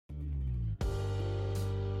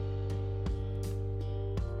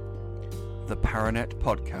the Paranet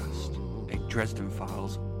podcast, a Dresden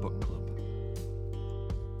Files book club.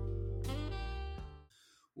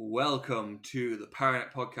 Welcome to the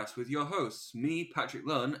Paranet podcast with your hosts, me, Patrick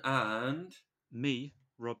Lunn, and me,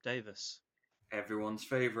 Rob Davis. Everyone's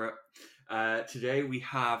favourite. Today we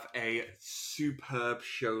have a superb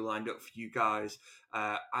show lined up for you guys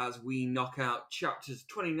as we knock out chapters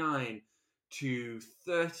 29 to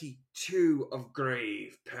 32 of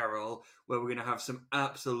Grave Peril, where we're going to have some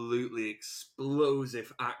absolutely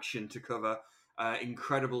explosive action to cover.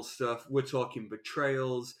 Incredible stuff. We're talking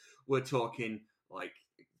betrayals. We're talking like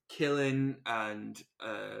killing and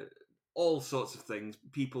all sorts of things.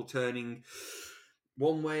 People turning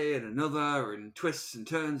one way and another, and twists and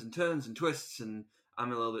turns and turns and twists, and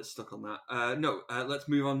I'm a little bit stuck on that. Let's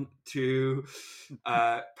move on to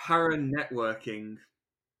Paranetworking.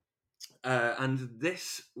 And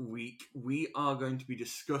this week we are going to be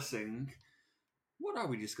discussing... What are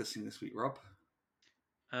we discussing this week, Rob?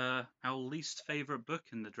 Our least favourite book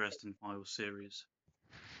in the Dresden Files series.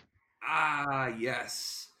 Ah,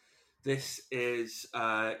 yes. This is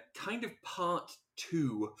kind of part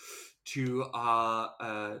 2 to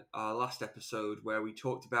our last episode, where we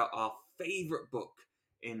talked about our favourite book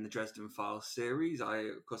in the Dresden Files series. I,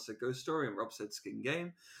 of course, said Ghost Story, and Rob said Skin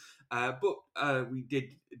Game. But we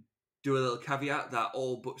did do a little caveat that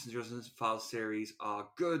all books in the Dresden Files series are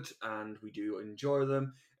good, and we do enjoy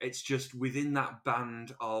them. It's just within that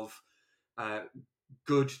band of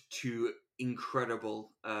good to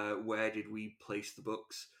incredible, where did we place the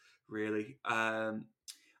books, really? And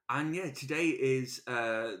yeah, today is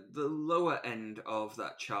the lower end of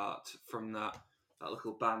that chart from that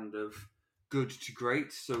little band of good to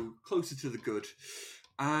great, so closer to the good.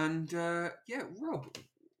 And Rob,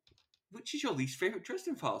 which is your least favourite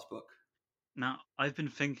Dresden Files book? Now, I've been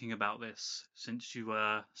thinking about this since you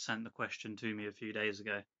sent the question to me a few days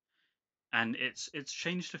ago, and it's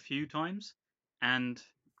changed a few times, and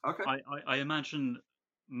Okay. I imagine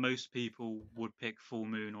most people would pick Full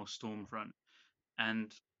Moon or Stormfront,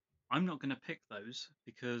 and I'm not going to pick those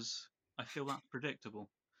because I feel that's predictable.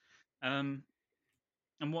 And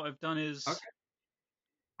what I've done is, Okay.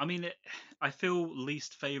 I mean, I feel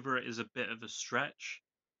least favourite is a bit of a stretch,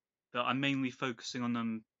 but I'm mainly focusing on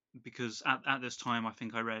them because at this time I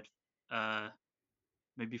think I read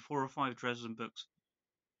maybe 4 or 5 Dresden books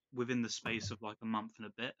within the space of like a month and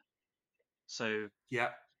a bit. So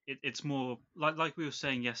Yeah. it's more like we were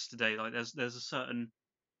saying yesterday. Like there's a certain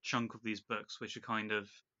chunk of these books which are kind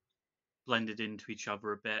of blended into each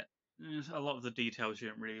other a bit. A lot of the details you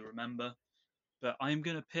don't really remember. But I'm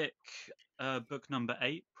gonna pick book number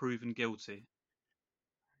 8, Proven Guilty.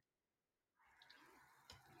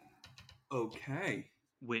 Okay.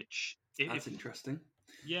 Which, That's if interesting.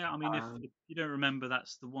 yeah, I mean, if you don't remember,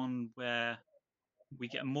 that's the one where we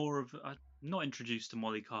get more of not introduced to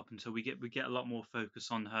Molly Carpenter. We get a lot more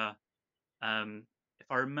focus on her.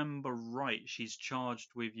 If I remember right, she's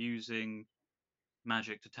charged with using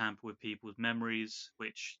magic to tamper with people's memories,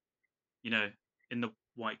 which in the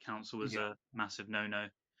White Council is a massive no-no.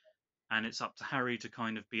 And it's up to Harry to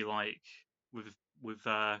kind of be like, with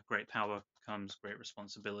great power comes great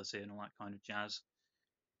responsibility and all that kind of jazz.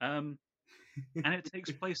 And it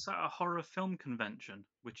takes place at a horror film convention,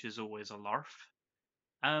 which is always a larf.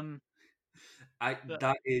 That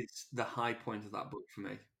is the high point of that book for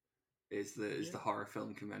me. Is the horror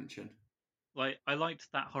film convention. Like, I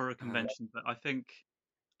liked that horror convention, but I think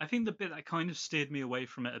the bit that kind of steered me away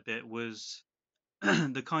from it a bit was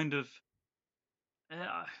the kind of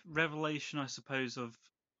revelation, I suppose, of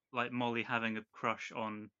like Molly having a crush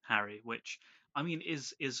on Harry, which I mean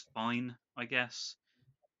is fine, I guess,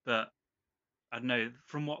 but I don't know,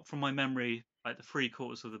 from my memory, like the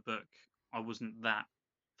 3/4 of the book, I wasn't that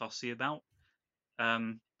fussy about.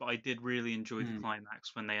 But I did really enjoy the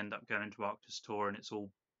climax when they end up going to Arctis Tour and it's all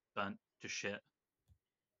burnt to shit.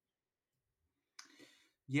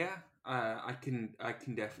 Yeah, I can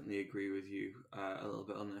definitely agree with you a little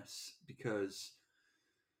bit on this, because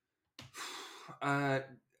I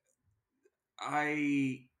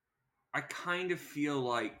kind of feel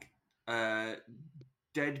like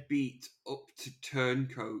Deadbeat up to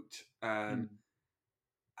Turncoat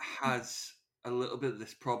has a little bit of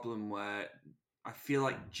this problem where I feel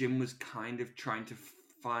like Jim was kind of trying to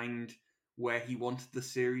find where he wanted the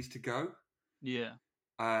series to go. Yeah.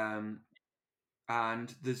 And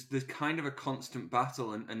there's kind of a constant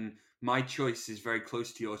battle, and my choice is very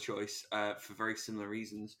close to your choice for very similar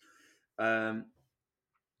reasons. Where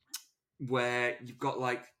you've got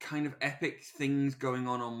like kind of epic things going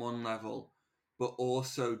on one level, but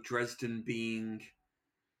also Dresden being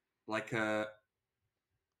like a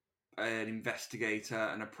an investigator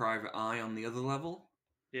and a private eye on the other level.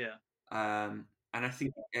 Yeah. And I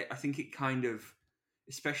think it kind of,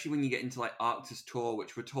 especially when you get into like Arctus Tor,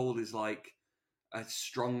 which we're told is like a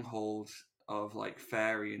stronghold of like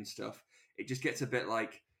fairy and stuff. It just gets a bit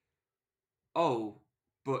like, oh,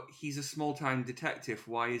 but he's a small time detective.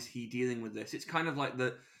 Why is he dealing with this? It's kind of like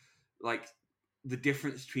the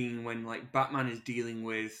difference between when like Batman is dealing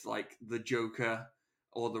with like the Joker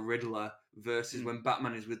or the Riddler versus Mm. when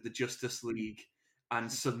Batman is with the Justice League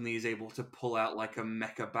and suddenly is able to pull out like a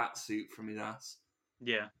mecha bat suit from his ass.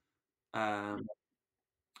 Yeah. Um,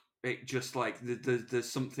 it just like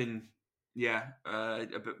there's something, yeah, a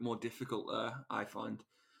bit more difficult there. I find.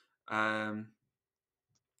 Um,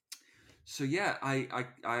 so yeah, I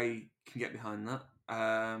can get behind that.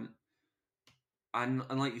 And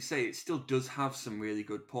like you say, it still does have some really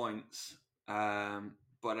good points.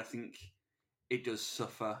 But I think it does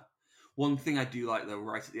suffer. One thing I do like though,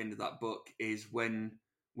 right at the end of that book, is when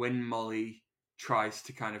Molly tries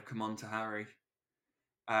to kind of come on to Harry.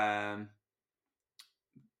 Um,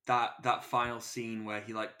 that final scene where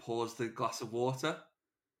he like pours the glass of water.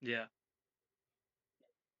 Yeah.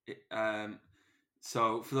 It,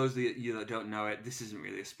 so for those of you that don't know it, this isn't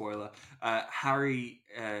really a spoiler. Harry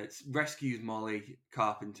rescues Molly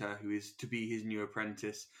Carpenter, who is to be his new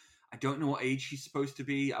apprentice. I don't know what age she's supposed to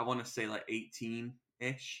be. I want to say like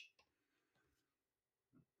 18-ish.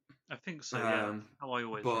 I think so. Yeah. That's Um, how I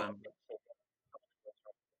always but remember.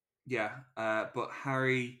 yeah, but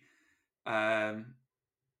Harry, um,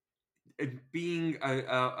 being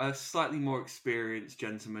a slightly more experienced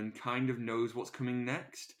gentleman, kind of knows what's coming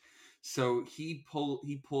next. So he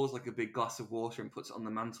pours like a big glass of water and puts it on the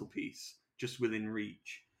mantelpiece, just within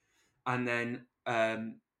reach. And then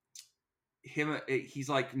he's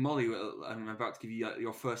like, Molly, I'm about to give you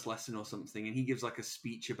your first lesson or something, and he gives like a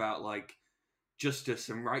speech about like justice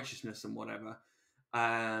and righteousness and whatever.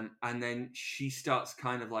 And then she starts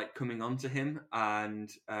kind of like coming onto him, and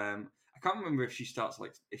I can't remember if she starts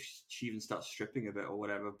like if she even starts stripping a bit or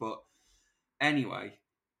whatever. But anyway,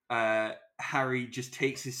 Harry just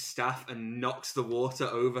takes his staff and knocks the water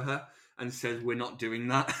over her and says, "We're not doing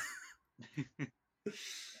that."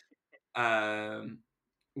 um,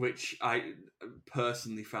 which I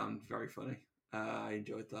personally found very funny. I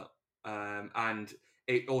enjoyed that. And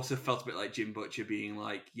it also felt a bit like Jim Butcher being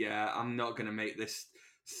like, yeah, I'm not going to make this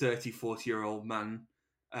 30, 40-year-old man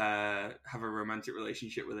have a romantic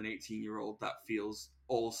relationship with an 18-year-old. That feels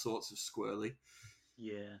all sorts of squirrely.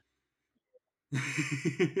 Yeah.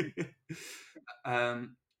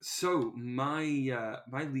 So my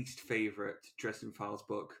least favorite Dresden Files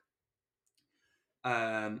book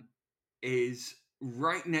um, is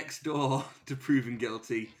right next door to Proven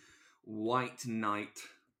Guilty, White Knight.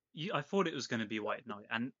 I thought it was going to be White Knight,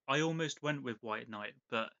 and I almost went with White Knight,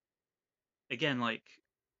 but again, like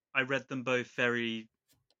I read them both very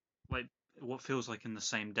like what feels like in the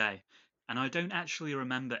same day, and I don't actually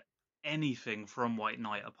remember anything from White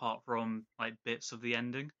Knight apart from like bits of the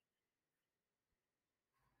ending.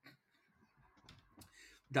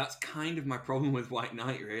 That's kind of my problem with White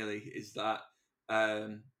Knight. Really, is that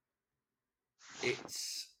um,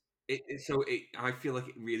 it's I feel like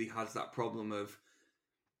it really has that problem of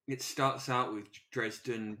it starts out with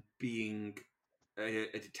Dresden being a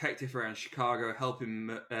detective around Chicago,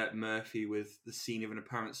 helping Murphy with the scene of an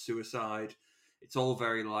apparent suicide. It's all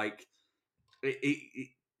very like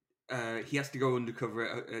he has to go undercover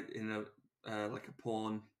in a like a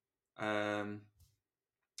porn, um,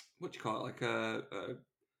 what do you call it, like a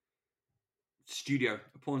studio,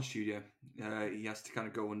 a porn studio. He has to kind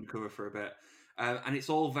of go undercover for a bit, and it's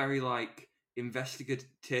all very like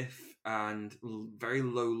investigative and very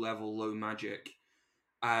low level, low magic.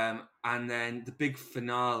 And then the big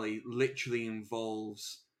finale literally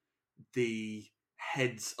involves the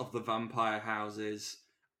heads of the vampire houses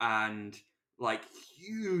and like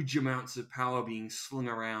huge amounts of power being slung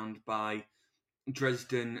around by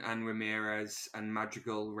Dresden and Ramirez and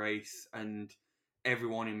Madrigal Wraith and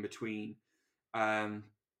everyone in between. Um,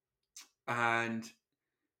 and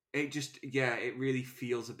it just, yeah, it really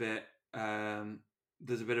feels a bit.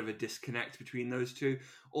 There's a bit of a disconnect between those two.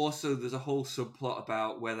 Also, there's a whole subplot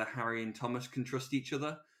about whether Harry and Thomas can trust each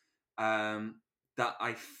other. Um, that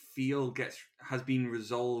I feel has been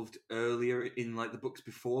resolved earlier in like the books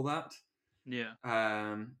before that. Yeah.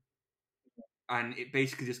 Um, and it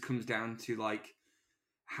basically just comes down to like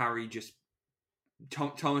Harry just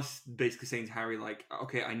Thomas basically saying to Harry like,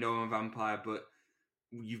 okay, I know I'm a vampire, but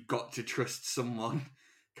you've got to trust someone,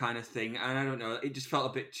 kind of thing. And I don't know, it just felt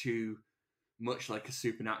a bit too much like a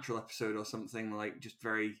Supernatural episode or something, like just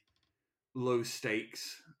very low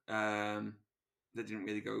stakes. that didn't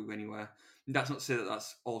really go anywhere. That's not to say that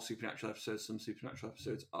that's all Supernatural episodes. Some Supernatural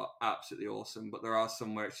episodes are absolutely awesome, but there are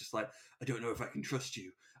some where it's just like, I don't know if I can trust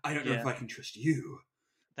you. I don't know if Yeah, I can trust you.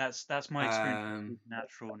 that's my experience with Um,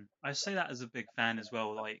 Supernatural, and I say that as a big fan as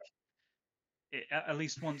well. Like, at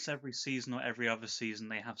least once every season or every other season,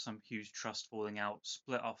 they have some huge trust falling out,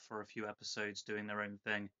 split off for a few episodes, doing their own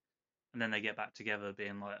thing, and then they get back together,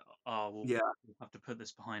 being like, "Oh, yeah, we'll have to put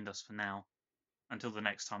this behind us for now. Until the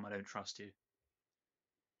next time, I don't trust you."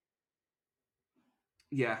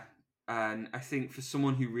 yeah. And I think for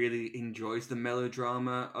someone who really enjoys the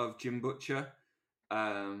melodrama of Jim Butcher,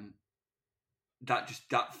 um, that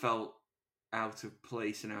felt out of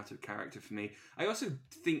place and out of character for me. I also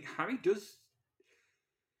think Harry does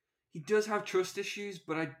have trust issues,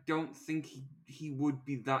 but I don't think he would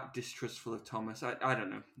be that distrustful of Thomas. I don't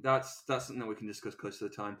know. That's something that we can discuss close to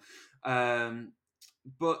the time.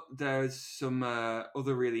 But there's some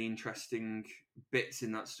other really interesting bits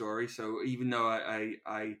in that story. So even though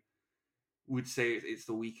I would say it's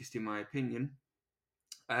the weakest in my opinion,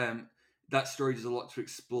 um, that story does a lot to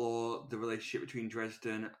explore the relationship between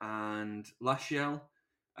Dresden and Lashiel,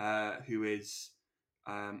 who is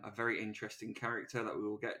a very interesting character that we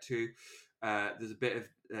will get to. There's a bit of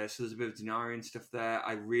there's a bit of Denarian stuff there.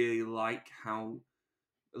 I really like how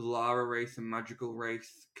Lara Wraith and Magical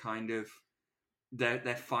Wraith kind of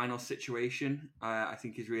their final situation. I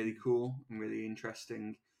think is really cool and really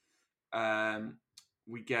interesting. Um,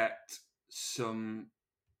 we get some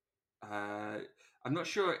uh, I'm not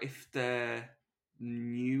sure if they're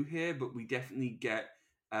new here, but we definitely get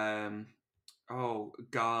um,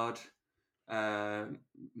 guard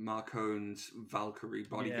Marcone's Valkyrie Yeah,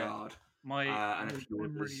 bodyguard and a my few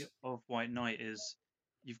memory others. of White Knight is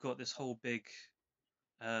you've got this whole big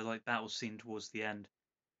like battle scene towards the end,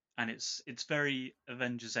 and it's very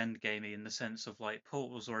Avengers Endgamey in the sense of like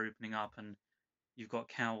portals are opening up, and you've got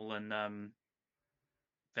Cowl and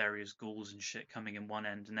various ghouls and shit coming in one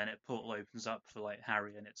end, and then it portal opens up for like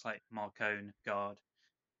Harry, and it's like Marcone, Guard,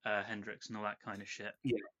 Hendrix, and all that kind of shit.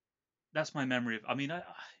 Yeah, That's my memory of. I mean,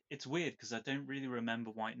 it's weird because I don't really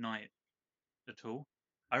remember White Knight at all.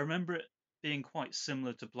 I remember it being quite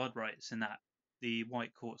similar to Blood Rights in that the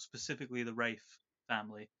White Court, specifically the Wraith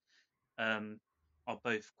family, um, are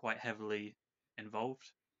both quite heavily involved.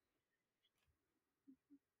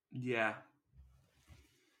 yeah.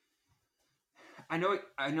 I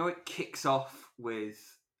know it kicks off with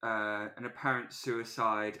an apparent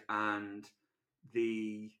suicide, and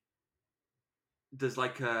there's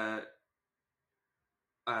like a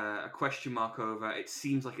question mark over. It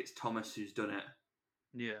seems like it's Thomas who's done it.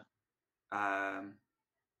 Yeah. Um,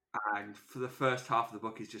 and for the first half of the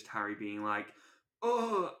book is just Harry being like,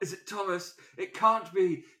 "Oh, is it Thomas? It can't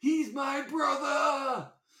be. He's my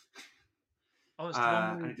brother." Oh, it's the one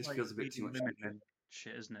where And he's it just like feels a bit too leading much. women and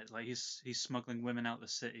shit, isn't it? Like he's smuggling women out the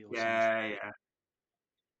city or some shit. Yeah,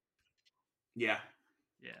 yeah, yeah.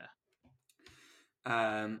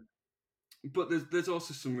 Yeah. Um, but there's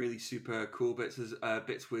also some really super cool bits. There's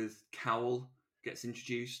bits with Cowl gets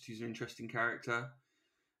introduced. He's an interesting character.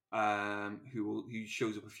 Who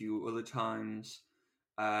shows up a few other times.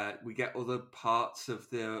 We get other parts of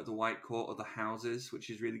the White Court, other houses, which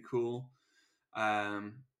is really cool.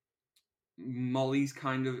 Um, Molly's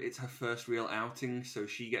kind of it's her first real outing, so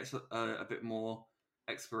she gets a bit more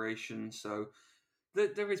exploration. So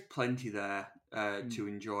there is plenty there Mm. to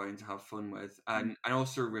enjoy and to have fun with, and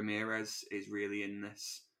also Ramirez is really in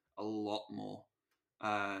this a lot more.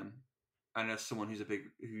 Um, and as someone who's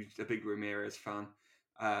a big Ramirez fan,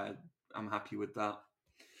 uh, I'm happy with that.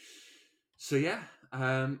 So yeah,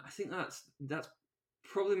 I think that's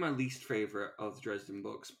probably my least favorite of the Dresden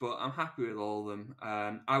books, but I'm happy with all of them.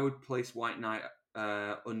 I would place White Knight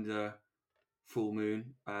under Full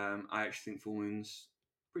Moon. I actually think Full Moon's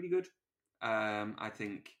pretty good. I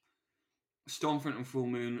think Stormfront and Full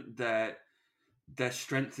Moon, their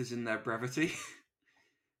strength is in their brevity.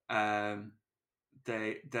 um,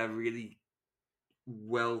 they're really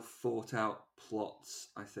well thought out plots.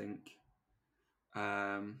 I think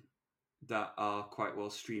um, that are quite well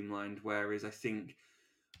streamlined. Whereas I think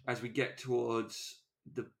as we get towards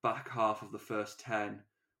the back half of the first 10,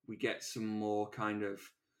 we get some more kind of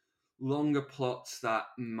longer plots that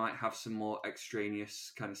might have some more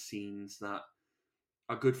extraneous kind of scenes that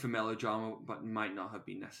are good for melodrama but might not have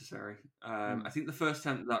been necessary. I Mm. think the first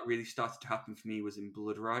time that really started to happen for me was in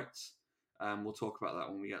Blood Rights. We'll talk about that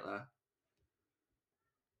when we get there.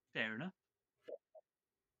 Fair enough.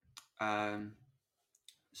 Um,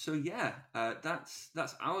 so yeah,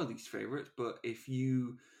 that's our least favorite. But if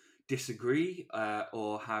you disagree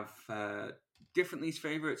or have different least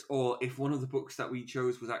favorites, or if one of the books that we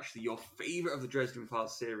chose was actually your favorite of the Dresden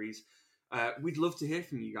Files series, we'd love to hear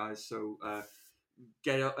from you guys. So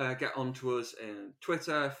get on to us on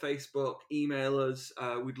Twitter, Facebook, email us.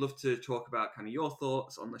 We'd love to talk about kind of your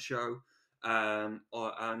thoughts on the show,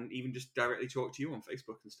 and even just directly talk to you on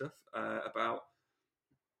Facebook and stuff about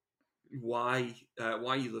why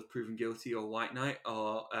you love Proven Guilty or White Knight,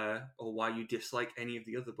 or why you dislike any of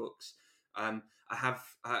the other books. I've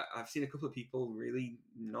seen a couple of people really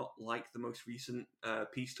not like the most recent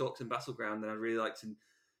Peace Talks and Battleground, and I'd really like to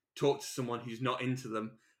talk to someone who's not into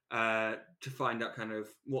them to find out kind of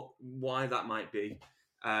why that might be.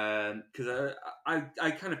 Because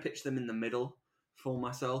I kind of pitch them in the middle for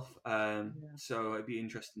myself, Yeah. so it'd be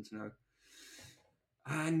interesting to know.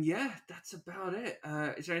 And yeah, that's about it.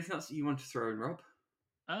 Is there anything else that you want to throw in, Rob?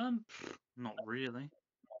 Not really.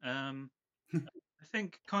 Um, I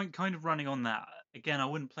think kind of running on that again. I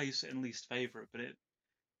wouldn't place it in least favorite, but it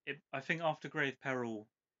I think after Grave Peril,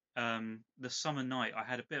 the Summer Night, I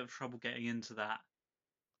had a bit of trouble getting into that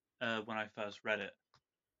when I first read it.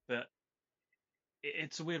 But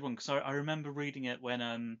it's a weird one because I remember reading it when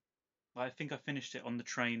I think I finished it on the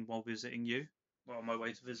train while visiting you, well, on my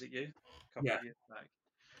way to visit you a couple Yeah, of years back.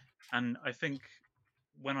 And I think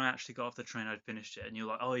when I actually got off the train, I'd finished it, and you're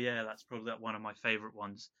like, "Oh yeah, that's probably one of my favorite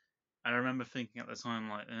ones." And I remember thinking at the time,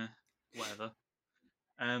 like, whatever.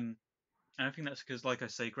 And I think that's because, like I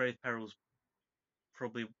say, Grave Peril's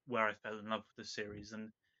probably where I fell in love with the series.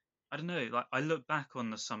 And I don't know, like I look back on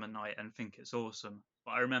the Summer Night and think it's awesome,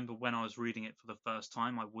 but I remember when I was reading it for the first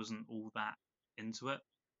time, I wasn't all that into it.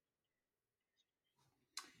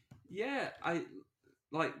 yeah. I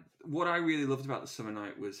like what I really loved about the Summer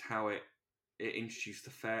Night was how it introduced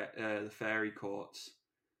the fairy courts.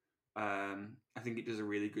 I think it does a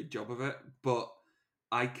really good job of it, but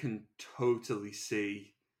I can totally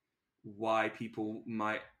see why people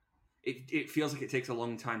might. It feels like it takes a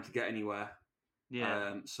long time to get anywhere.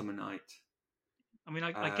 Yeah, Summer Night, I mean,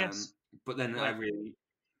 I um, guess but then I like really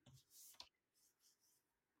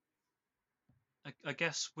I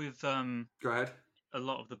guess with go ahead. a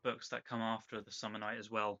lot of the books that come after the Summer Night as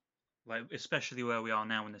well, like especially where we are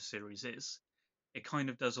now in the series, it kind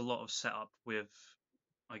of does a lot of setup with,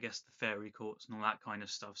 I guess, the fairy courts and all that kind of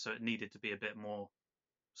stuff. So it needed to be a bit more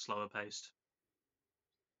slower paced.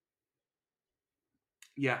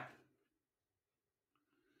 Yeah.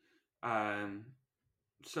 Um,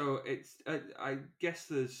 so it's I guess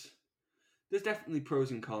there's definitely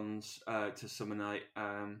pros and cons to Summer Night.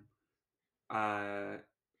 Uh,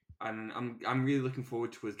 and I'm really looking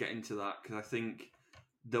forward to us getting to that because I think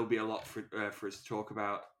there'll be a lot for us to talk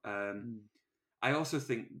about. Mm. I also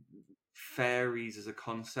think fairies as a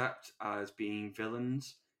concept as being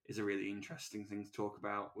villains is a really interesting thing to talk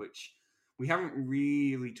about, which we haven't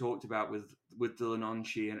really talked about with the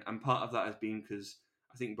Lenonchi, and part of that has been because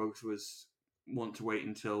I think both of us want to wait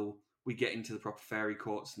until we get into the proper fairy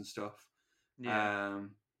courts and stuff. Yeah.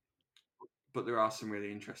 Um, but there are some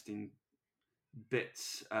really interesting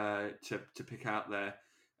bits to pick out there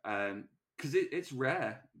because it's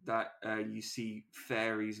rare that you see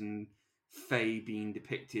fairies and fae being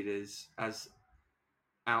depicted as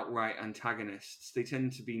outright antagonists. They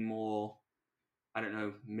tend to be more, I don't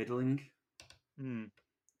know, middling. Mm.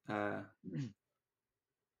 Uh,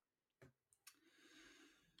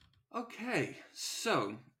 okay,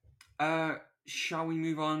 so shall we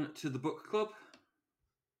move on to the book club?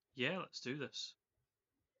 Yeah, let's do this.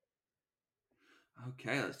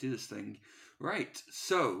 Okay, let's do this thing. Right,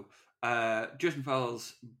 so Dresden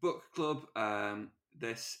Files Book Club.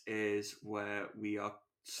 This is where we are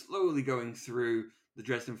slowly going through the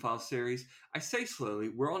Dresden Files series. I say slowly,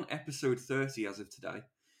 we're on episode 30 as of today.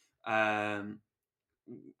 Um,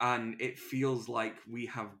 and it feels like we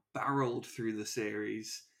have barreled through the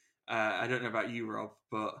series. I don't know about you, Rob,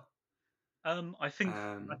 but I um, think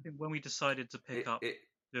when we decided to pick up it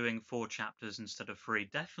doing 4 chapters instead of 3,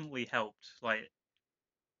 definitely helped. Like,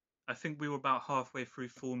 I think we were about halfway through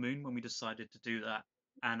Full Moon when we decided to do that,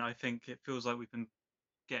 and I think it feels like we've been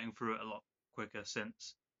getting through it a lot quicker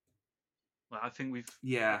since. Like,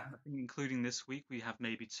 yeah, I think including this week, we have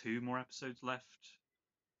maybe 2 more episodes left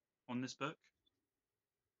on this book.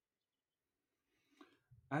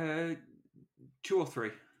 uh, two or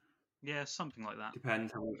three. Yeah, something like that.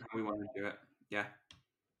 Depends how we want to do it. Yeah.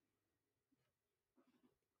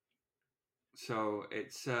 So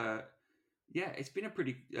it's yeah, it's been a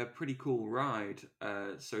pretty cool ride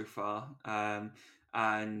so far,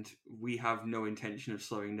 and we have no intention of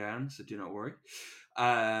slowing down, so do not worry.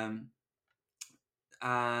 Um,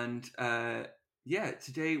 and yeah,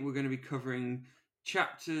 today we're going to be covering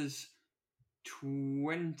chapters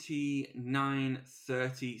 29,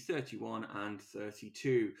 30, 31, and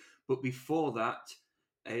 32. But before that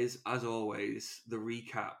is, as always, the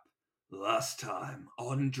recap. Last time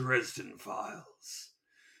on Dresden Files.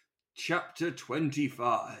 Chapter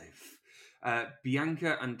 25.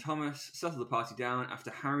 Bianca and Thomas settle the party down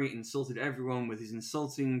after Harry insulted everyone with his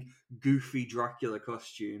insulting, goofy Dracula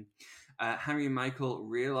costume. Harry and Michael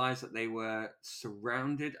realised that they were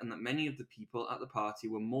surrounded and that many of the people at the party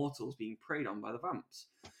were mortals being preyed on by the vamps.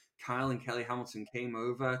 Kyle and Kelly Hamilton came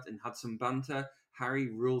over and had some banter. Harry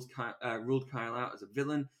ruled Kyle out as a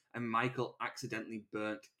villain, and Michael accidentally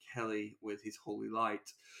burnt Kelly with his holy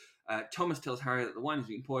light. Thomas tells Harry that the wine has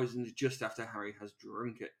been poisoned just after Harry has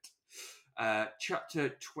drunk it. Chapter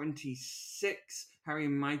 26. Harry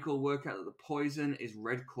and Michael work out that the poison is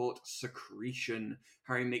red court secretion.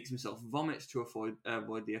 Harry makes himself vomit to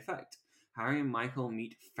avoid the effect. Harry and Michael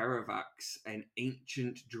meet Ferrovax, an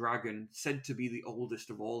ancient dragon said to be the oldest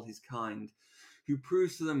of all his kind, who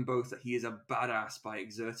proves to them both that he is a badass by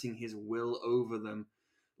exerting his will over them,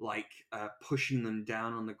 like pushing them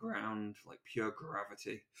down on the ground like pure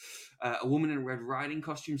gravity. A woman in a Red Riding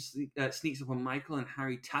costume sneaks up on Michael, and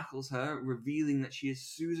Harry tackles her, revealing that she is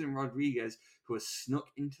Susan Rodriguez, who has snuck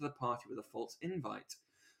into the party with a false invite.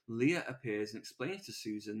 Leah appears and explains to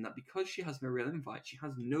Susan that because she has no real invite, she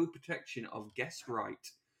has no protection of guest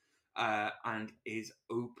right, and is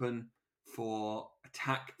open for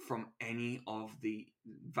attack from any of the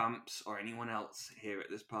vamps or anyone else here at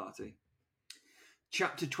this party.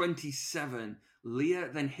 Chapter 27. Leah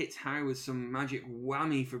then hits Harry with some magic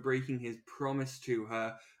whammy for breaking his promise to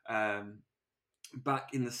her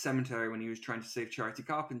back in the cemetery when he was trying to save Charity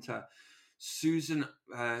Carpenter. Susan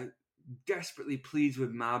desperately pleads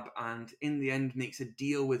with Mab and in the end makes a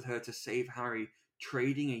deal with her to save Harry,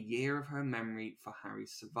 trading a year of her memory for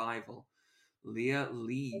Harry's survival. Leah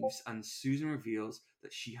leaves and Susan reveals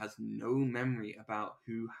that she has no memory about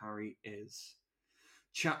who Harry is.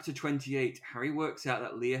 Chapter 28. Harry works out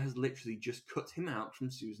that Leah has literally just cut him out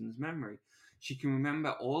from Susan's memory. She can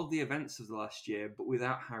remember all of the events of the last year, but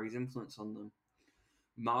without Harry's influence on them.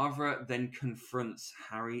 Marva then confronts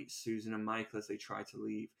Harry, Susan, and Michael as they try to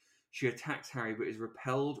leave. She attacks Harry but is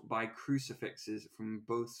repelled by crucifixes from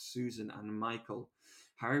both Susan and Michael.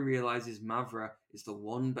 Harry realizes Mavra is the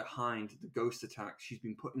one behind the ghost attack. She's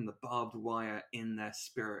been putting the barbed wire in their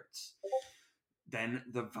spirits. Then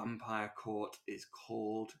the vampire court is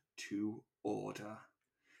called to order.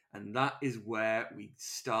 And that is where we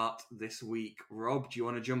start this week. Rob, do you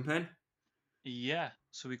want to jump in? Yeah,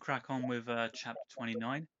 so we crack on with chapter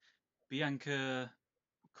 29. Bianca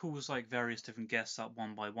calls like various different guests up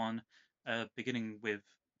one by one, beginning with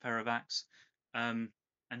Ferrovax, and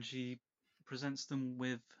she presents them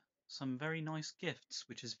with some very nice gifts,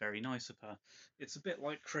 which is very nice of her. It's a bit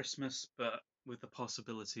like Christmas, but with the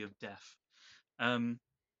possibility of death. Um,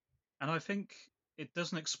 and I think it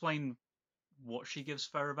doesn't explain what she gives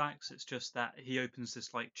Ferrovax. It's just that he opens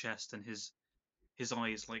this like chest and his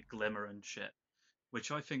eyes like glimmer and shit,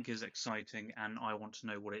 which I think is exciting, and I want to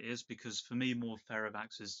know what it is because for me, more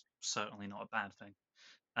Ferrovax is certainly not a bad thing.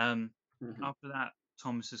 Um, Mm-hmm. After that,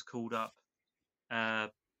 Thomas is called up. Uh,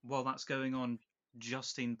 while that's going on,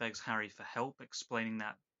 Justine begs Harry for help, explaining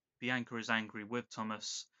that Bianca is angry with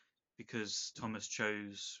Thomas because Thomas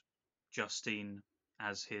chose Justine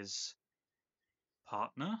as his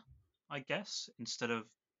partner, I guess, instead of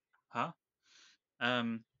her.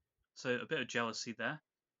 Um, so a bit of jealousy there,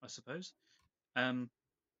 I suppose. Um,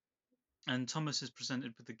 and Thomas is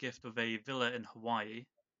presented with the gift of a villa in Hawaii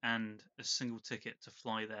and a single ticket to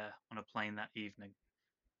fly there on a plane that evening.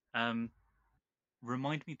 Um,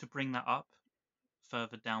 Remind me to bring that up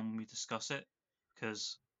further down when we discuss it,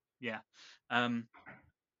 because, yeah. Um,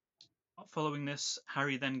 Following this,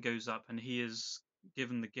 Harry then goes up and he is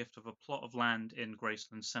given the gift of a plot of land in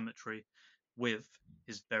Graceland Cemetery with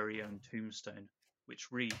his very own tombstone,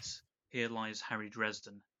 which reads, "Here lies Harry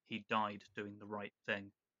Dresden. He died doing the right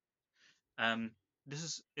thing." Um,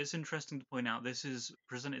 it's interesting to point out this is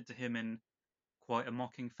presented to him in quite a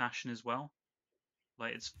mocking fashion as well.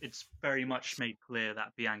 Like it's very much made clear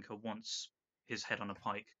that Bianca wants his head on a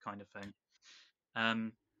pike kind of thing.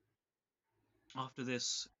 Um, After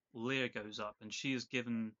this, Leah goes up and she is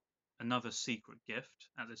given another secret gift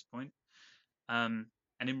at this point. And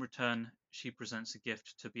in return, she presents a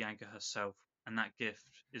gift to Bianca herself, and that gift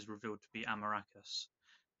is revealed to be Amaracus,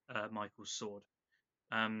 Michael's sword.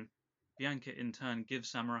 Um, Bianca in turn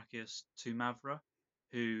gives Amaracus to Mavra,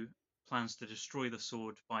 who plans to destroy the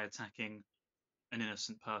sword by attacking an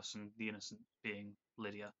innocent person, the innocent being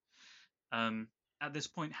Lydia. Um, at this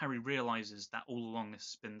point, Harry realizes that all along this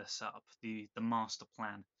has been the setup, the master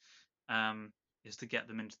plan. is to get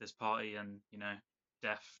them into this party and,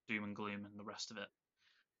 death, doom and gloom, and the rest of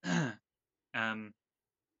it. um,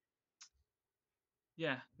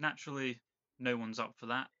 yeah, naturally, no one's up for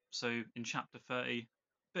that. So in chapter 30,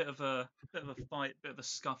 bit of a fight, bit of a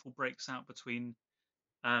scuffle breaks out between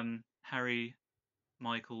Harry,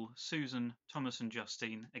 Michael, Susan, Thomas, and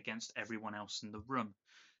Justine against everyone else in the room,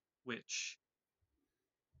 which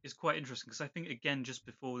is quite interesting because I think again just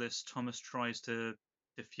before this, Thomas tries to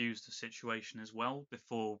diffuse the situation as well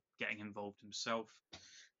before getting involved himself.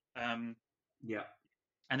 Um, Yeah.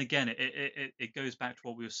 and again, it goes back to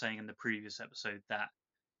what we were saying in the previous episode that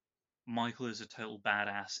Michael is a total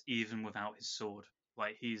badass even without his sword.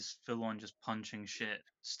 Like he's full on just punching shit,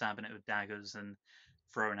 stabbing it with daggers, and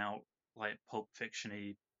throwing out like Pulp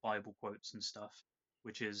Fiction-y Bible quotes and stuff,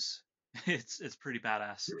 which is it's pretty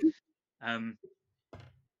badass. Um,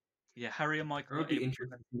 yeah, Harry and I Michael are would be able to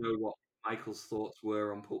interested to know what Michael's thoughts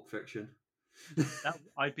were on Pulp Fiction. that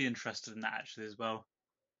I'd be interested in that actually as well.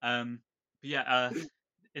 But yeah,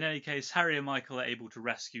 in any case, Harry and Michael are able to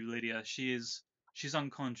rescue Lydia. She's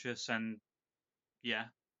unconscious, and yeah,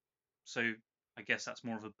 so I guess that's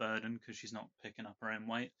more of a burden because she's not picking up her own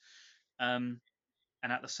weight. Um,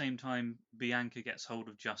 and at the same time, Bianca gets hold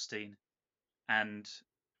of Justine, and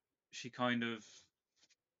she kind of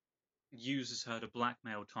uses her to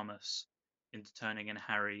blackmail Thomas into turning in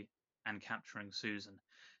Harry and capturing Susan.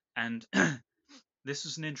 And this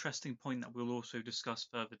is an interesting point that we'll also discuss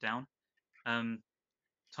further down. Um,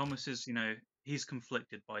 Thomas is, he's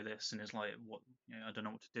conflicted by this and is like, what, I don't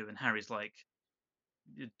know what to do. And Harry's like,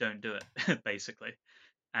 don't do it, basically.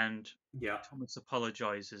 And Yeah. Thomas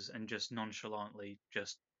apologizes and just nonchalantly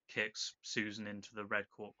just kicks Susan into the Red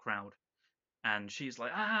Court crowd. And she's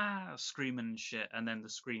like, screaming and shit. And then the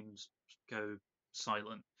screams go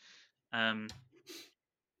silent. Um,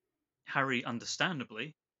 Harry,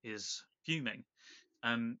 understandably, is fuming.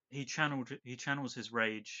 He channels his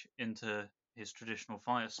rage into his traditional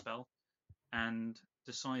fire spell and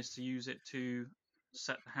decides to use it to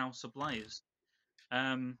set the house ablaze.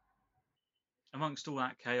 Um, Amongst all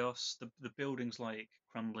that chaos, the building's like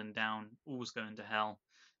crumbling down, all's going to hell.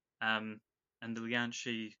 Um, and the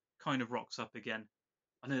Lianshi kind of rocks up again.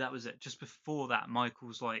 I know that was it. Just before that,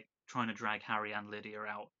 Michael's like trying to drag Harry and Lydia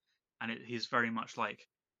out, and he's very much like,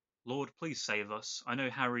 "Lord, please save us." I know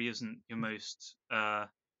Harry isn't your most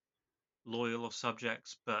loyal of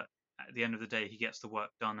subjects, but at the end of the day, he gets the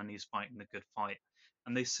work done and he's fighting the good fight.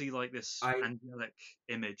 And they see like this I angelic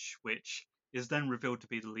image, which is then revealed to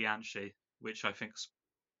be the Lianshi, which I think is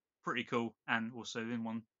pretty cool and also in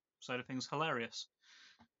one side of things hilarious.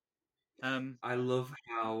 Um, I love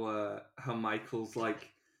how Michael's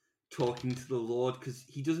like talking to the Lord, because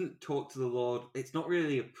he doesn't talk to the Lord. It's not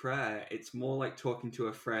really a prayer. It's more like talking to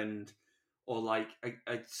a friend, or like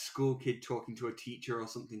a school kid talking to a teacher or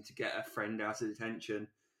something to get a friend out of detention.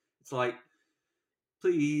 It's like,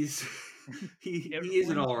 please, he it he is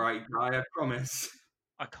an reminds all right guy. I promise.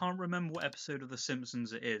 I can't remember what episode of The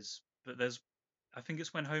Simpsons it is, but I think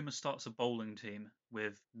it's when Homer starts a bowling team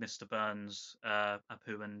with Mr. Burns,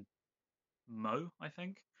 Apu, and Mo, I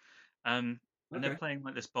think. And they're Okay. playing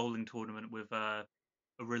like this bowling tournament with a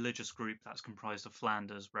religious group that's comprised of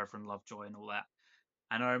Flanders, Reverend Lovejoy, and all that.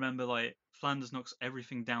 And I remember like Flanders knocks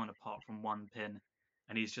everything down apart from one pin,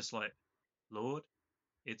 and he's just like, "Lord,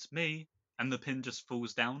 it's me," and the pin just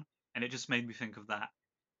falls down, and it just made me think of that.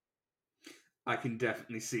 I can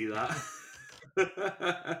definitely see that.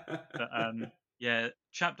 But yeah,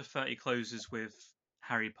 chapter 30 closes with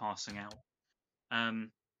Harry passing out.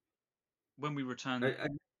 Um, when we a, return, a,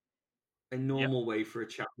 a yeah, normal way for a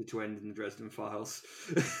chapter to end in the Dresden Files.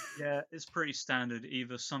 yeah, it's pretty standard.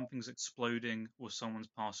 Either something's exploding, or someone's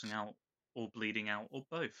passing out, or bleeding out, or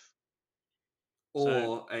both. So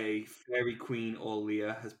Or a fairy queen or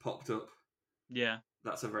Leah has popped up. yeah,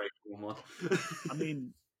 That's a very cool one. I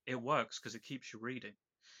mean, it works because it keeps you reading.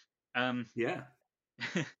 Um, Yeah.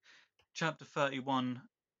 chapter 31,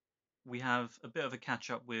 we have a bit of a catch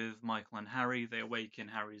up with Michael and Harry. They awake in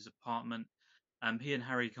Harry's apartment. He and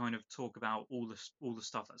Harry kind of talk about all the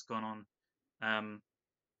stuff that's gone on. Um,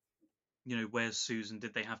 where's Susan?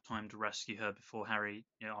 Did they have time to rescue her before Harry,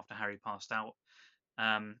 after Harry passed out?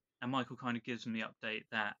 And Michael kind of gives them the update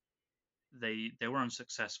that they were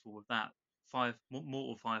unsuccessful with that. Five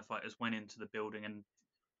mortal firefighters went into the building, and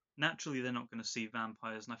naturally they're not going to see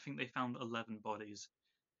vampires. And I think they found 11 bodies.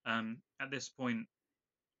 At this point,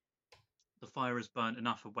 the fire has burnt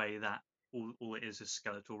enough away that all it is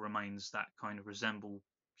skeletal remains that kind of resemble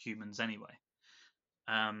humans anyway.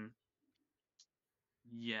 Um,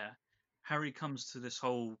 yeah, Harry comes to this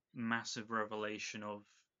whole massive revelation of,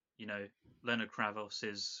 Leonard Kravos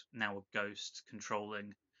is now a ghost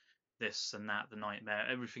controlling this and that, the nightmare.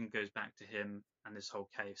 Everything goes back to him and this whole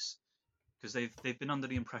case because they've been under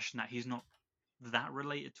the impression that he's not that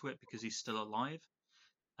related to it because he's still alive,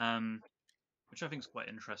 um, which I think is quite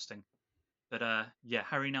interesting. But yeah,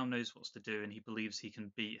 Harry now knows what's to do, and he believes he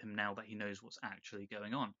can beat him now that he knows what's actually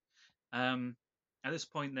going on. Um, at this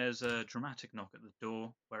point, there's a dramatic knock at the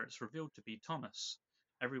door where it's revealed to be Thomas,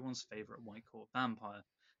 everyone's favourite White Court vampire.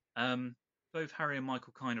 Um, both Harry and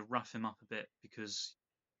Michael kind of rough him up a bit because,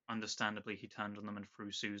 understandably, he turned on them and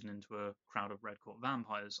threw Susan into a crowd of Red Court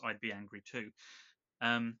vampires. I'd be angry too.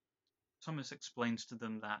 Um, Thomas explains to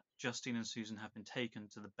them that Justine and Susan have been taken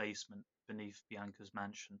to the basement beneath Bianca's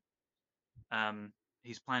mansion. Um,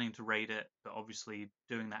 he's planning to raid it, but obviously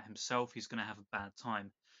doing that himself, he's going to have a bad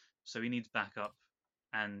time. So he needs backup.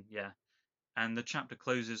 And yeah, and the chapter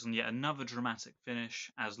closes on yet another dramatic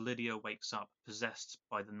finish as Lydia wakes up possessed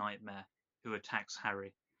by the nightmare who attacks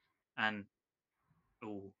Harry. And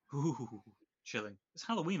oh, chilling. It's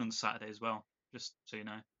Halloween on Saturday as well, just so you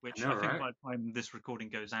know. I Which know, I think right? by the time this recording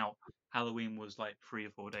goes out, Halloween was like 3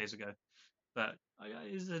 or 4 days ago. But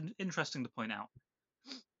it's interesting to point out.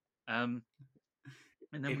 Um,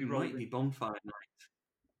 and then It we roll might be in. bonfire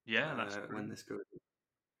Yeah, that's night true. when this goes.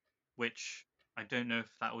 Which I don't know if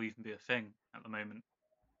that will even be a thing at the moment.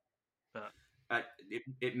 But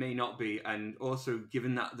It may not be, and also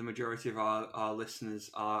given that the majority of our listeners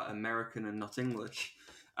are American and not English,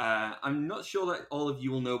 I'm not sure that all of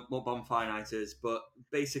you will know what Bonfire Night is, but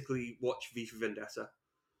basically watch V for Vendetta.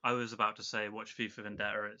 I was about to say watch FIFA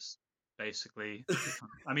Vendetta. It's basically,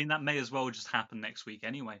 I mean, that may as well just happen next week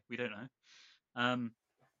anyway. We don't know. Um,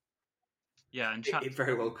 yeah, and It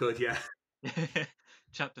very well could, yeah.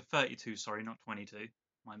 chapter 32. Sorry, not 22.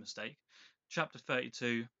 My mistake. Chapter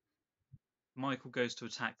 32. Michael goes to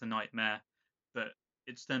attack the nightmare, but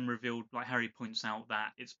it's then revealed, like Harry points out,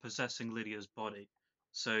 that it's possessing Lydia's body.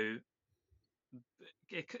 So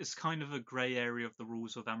it's kind of a grey area of the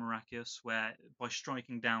rules of Amarachius, where by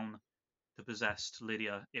striking down the possessed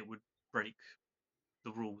Lydia, it would break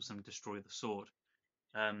the rules and destroy the sword.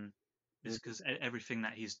 Um, is because everything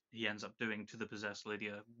that he ends up doing to the possessed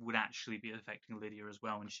Lydia would actually be affecting Lydia as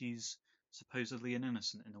well, and she's supposedly an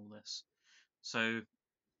innocent in all this. So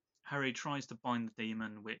Harry tries to bind the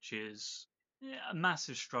demon, which is a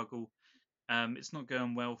massive struggle. It's not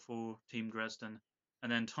going well for Team Dresden,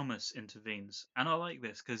 and then Thomas intervenes, and I like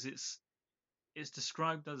this because it's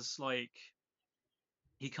described as like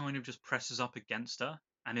he kind of just presses up against her,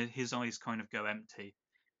 and his eyes kind of go empty,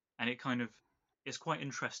 and it's quite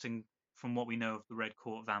interesting from what we know of the Red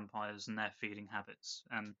Court vampires and their feeding habits.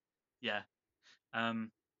 And yeah,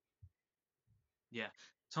 um, yeah,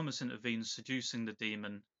 Thomas intervenes, seducing the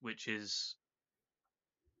demon, which is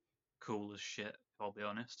cool as shit. I'll be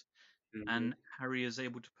honest. Mhm. And Harry is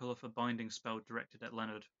able to pull off a binding spell directed at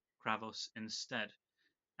Leonard Kravos instead.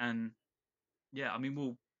 And yeah, I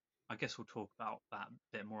mean, I guess we'll talk about that a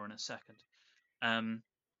bit more in a second. Um,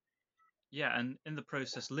 yeah, and in the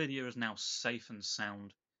process, Lydia is now safe and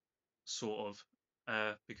sound, sort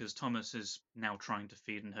of, because Thomas is now trying to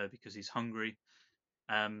feed on her because he's hungry.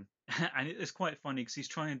 And it's quite funny because he's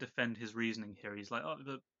trying to defend his reasoning here. He's like, "Oh,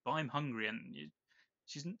 but I'm hungry, and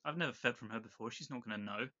I've never fed from her before. She's not going to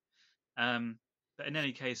know." Um, but in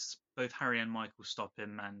any case, both Harry and Michael stop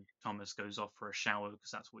him, and Thomas goes off for a shower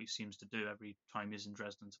because that's what he seems to do every time he's in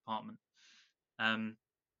Dresden's apartment. Um,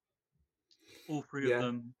 all three of Yeah.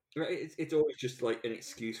 them, It's always just like an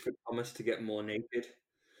excuse for Thomas to get more naked.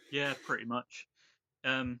 yeah, pretty much.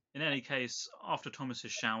 In any case, after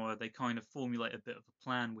Thomas's shower, they kind of formulate a bit of a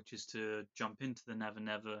plan, which is to jump into the Never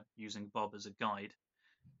Never using Bob as a guide,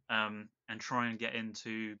 and try and get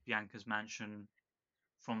into Bianca's mansion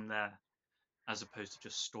from there, as opposed to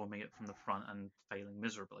just storming it from the front and failing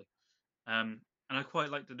miserably. And I quite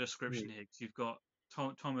like the description Hmm. here because you've got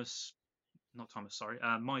Thomas, not Thomas, sorry,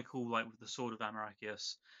 Michael, like with the sword of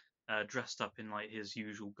Amarachius, dressed up in like his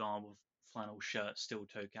usual garb of flannel shirt, steel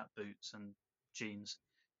toe cap boots, and jeans.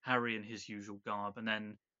 Harry in his usual garb, and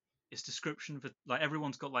then its description for like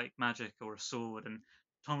everyone's got like magic or a sword, and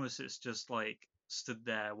Thomas is just like stood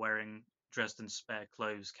there wearing Dresden's spare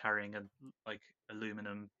clothes, carrying a like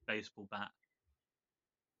aluminum baseball bat,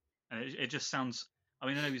 and it just sounds. I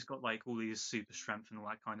mean, I know he's got like all these super strength and all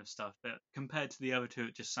that kind of stuff, but compared to the other two,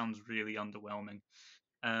 it just sounds really underwhelming.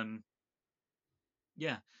 Um,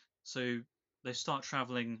 yeah, so they start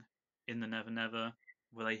traveling in the Never Never,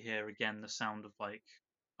 where they hear again the sound of like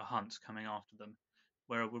a hunt coming after them,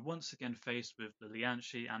 where we're once again faced with the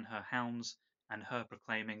Lianchi and her hounds, and her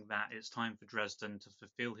proclaiming that it's time for Dresden to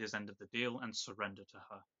fulfill his end of the deal and surrender to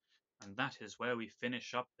her. And that is where we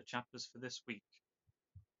finish up the chapters for this week.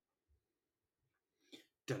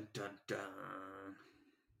 Dun dun dun.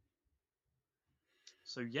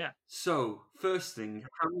 So yeah, So, first thing,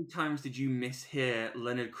 how many times did you mishear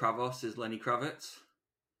Leonard Kravos as Lenny Kravitz?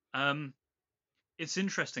 um, it's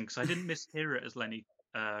interesting because I didn't mishear it as Lenny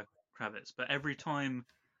Kravitz, but every time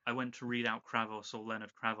I went to read out Kravos or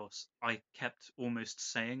Leonard Kravos, I kept almost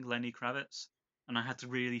saying Lenny Kravitz, and I had to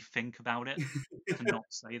really think about it to not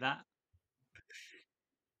say that.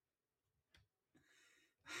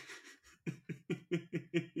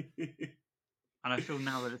 And I feel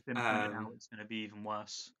now that it's been pointed out, um, it's going to be even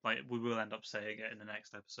worse. Like we will end up saying it in the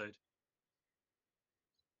next episode.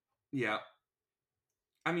 yeah,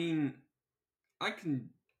 I mean, I can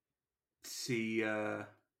see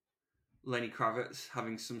Lenny Kravitz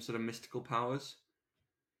having some sort of mystical powers.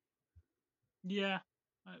 Yeah,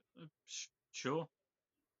 sure.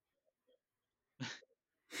 I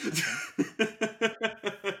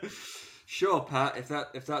think Sure, Pat.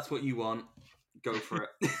 If that's what you want, go for it.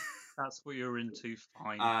 that's what you're into.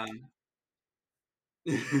 Fine. um,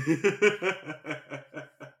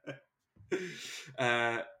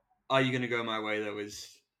 uh, Are You Gonna Go My Way? That was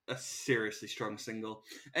a seriously strong single.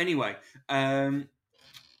 Anyway,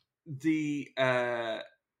 the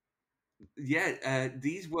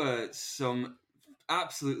these were some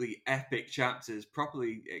absolutely epic chapters,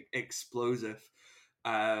 properly explosive.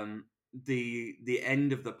 The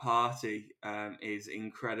end of the party is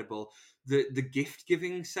incredible. The gift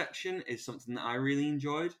giving section is something that I really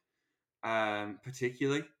enjoyed,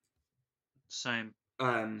 particularly. Same.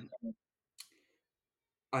 Um,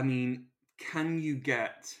 I mean, can you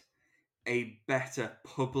get a better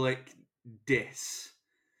public diss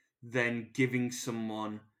than giving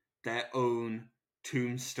someone their own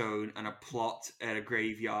tombstone and a plot at a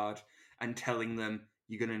graveyard and telling them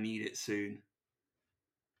you're going to need it soon?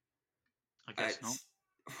 I guess not. It's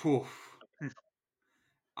whew,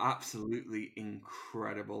 absolutely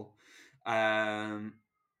incredible. Um,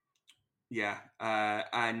 yeah,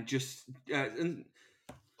 and just and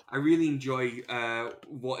I really enjoy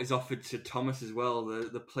what is offered to Thomas as well.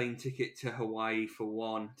 The plane ticket to Hawaii for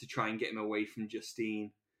one to try and get him away from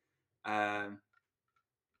Justine. Um,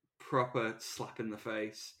 Proper slap in the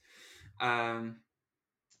face. Um,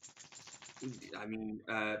 I mean,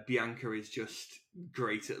 Bianca is just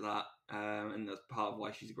great at that, and that's part of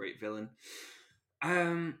why she's a great villain.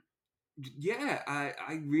 Um, yeah,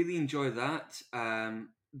 I really enjoy that.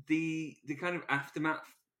 The kind of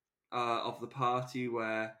aftermath of the party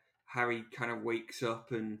where Harry kind of wakes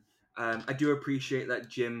up, and I do appreciate that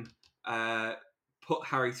Jim uh, put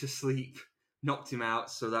Harry to sleep, knocked him out,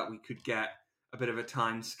 so that we could get a bit of a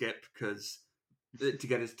time skip because to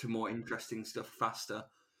get us to more interesting stuff faster.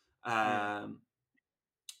 Yeah. Um,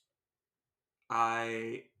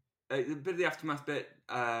 I a bit of the aftermath bit.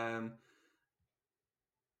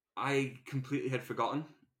 I completely had forgotten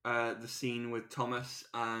the scene with Thomas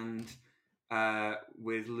and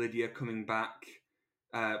with Lydia coming back,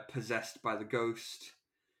 possessed by the ghost.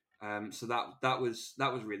 So that was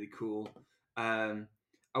really cool.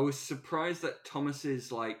 I was surprised that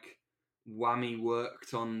Thomas's like whammy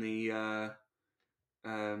worked on the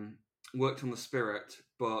spirit,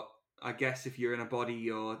 but I guess if you're in a body,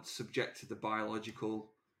 you're subject to the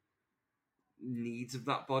biological needs of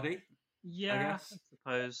that body. I Yeah, I guess.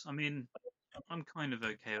 suppose. I mean, I'm kind of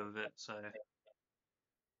okay with it, so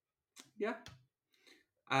Yeah.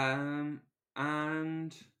 Um,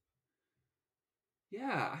 and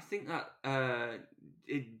yeah, I think that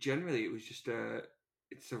it was just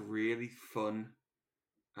it's a really fun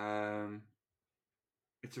um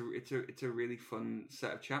it's a really fun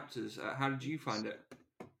set of chapters. How did you find it?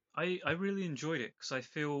 I really enjoyed it because I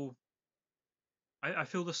feel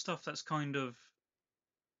the stuff that's kind of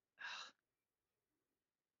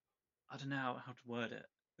I don't know how to word it.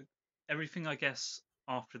 Everything I guess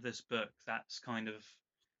after this book that's kind of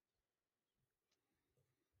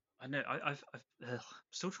I know I'm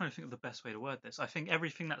still trying to think of the best way to word this. I think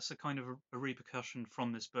everything that's a kind of a repercussion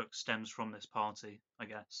from this book stems from this party, I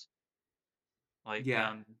guess. Like Yeah.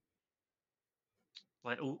 um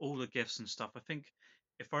like all the gifts and stuff. I think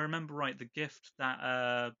if I remember right, the gift that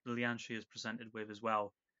Lianchi is presented with as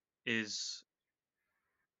well is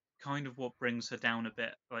kind of what brings her down a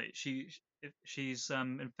bit. Like she's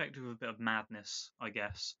infected with a bit of madness, I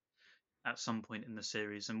guess, at some point in the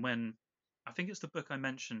series. And when I think it's the book I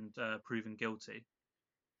mentioned, Proven Guilty,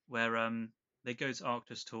 where they go to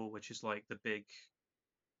Arctus Tour, which is like the big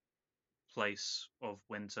place of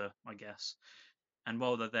winter, I guess. And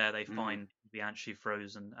while they're there, they Mm. find Lianchi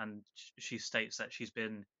frozen, and she states that she's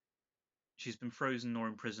been frozen or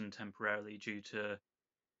imprisoned temporarily due to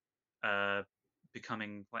uh,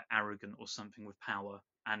 becoming like arrogant or something with power.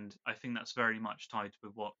 And I think that's very much tied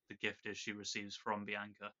with what the gift is she receives from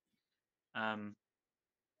Bianca. Um,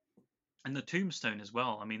 and the tombstone as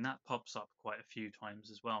well. I mean, that pops up quite a few times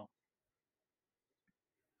as well.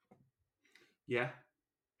 Yeah,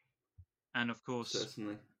 And of course,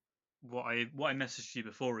 certainly. what I messaged you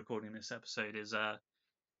before recording this episode is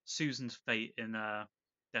Susan's fate in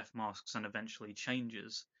Death Masks and Eventually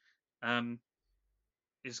Changes um,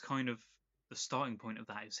 is kind of the starting point of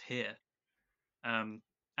that is here. Um,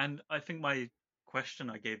 and I think my question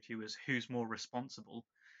I gave to you is who's more responsible?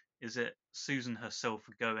 Is it Susan herself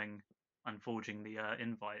for going and forging the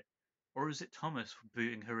invite, or is it Thomas for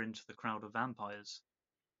booting her into the crowd of vampires?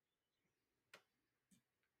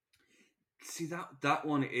 See, that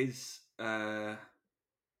one is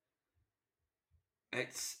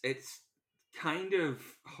it's kind of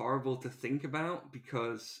horrible to think about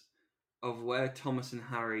because of where Thomas and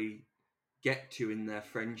Harry get to in their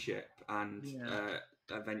friendship and Yeah,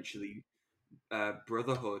 eventually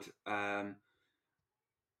brotherhood.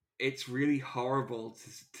 It's really horrible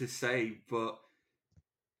to say, but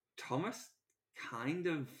Thomas kind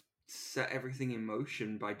of set everything in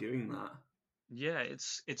motion by doing that. yeah,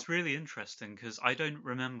 it's really interesting because I don't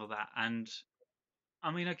remember that, and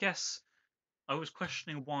I mean, I guess I was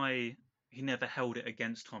questioning why he never held it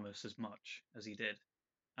against Thomas as much as he did.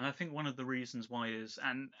 And I think one of the reasons why is,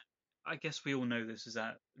 and I guess we all know this, is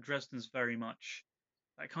that Dresden's very much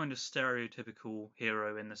that kind of stereotypical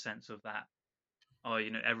hero in the sense of that, oh,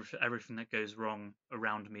 everything that goes wrong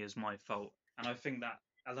around me is my fault. And I think that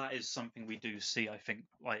that is something we do see, I think,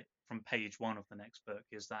 like from page one of the next book,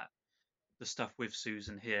 is that the stuff with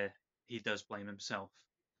Susan here, he does blame himself.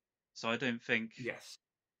 So Yes.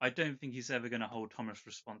 I don't think he's ever going to hold Thomas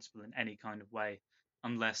responsible in any kind of way,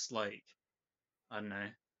 unless like I don't know,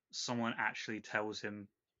 someone actually tells him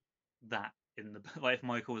that in the like if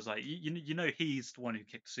Michael was like, you know, he's the one who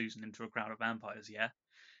kicked Susan into a crowd of vampires, yeah.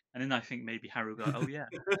 And then I think maybe Harry will go, oh yeah,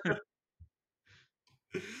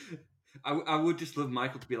 I would just love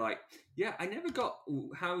Michael to be like, yeah, I never got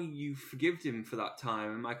how you forgived him for that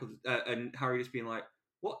time, and Michael and Harry just being like,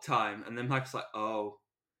 what time? And then Michael's like, oh,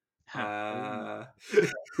 oh yeah, uh,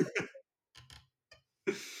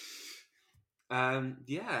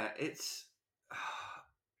 yeah, it's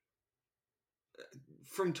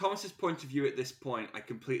from Thomas's point of view at this point. I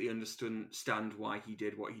completely understand why he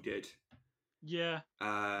did what he did, yeah,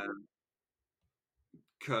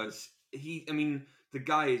 because I mean, the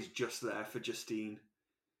guy is just there for Justine.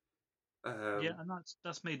 yeah, Um, and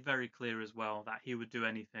that's made very clear as well that he would do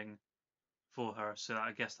anything for her. So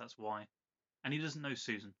I guess that's why. And he doesn't know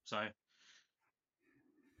Susan, so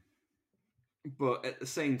but at the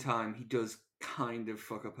same time, he does kind of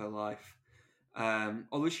fuck up her life.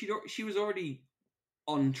 Although she was already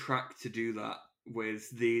on track to do that with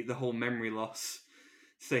the whole memory loss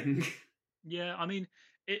thing. yeah. I mean,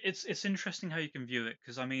 it's interesting how you can view it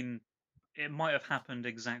because I mean, it might have happened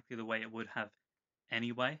exactly the way it would have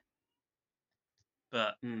anyway,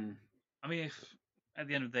 but Hmm. I mean, if at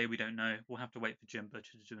the end of the day we don't know, we'll have to wait for Jim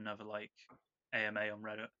Butcher to do another like AMA on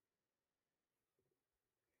Reddit.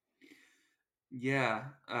 Yeah,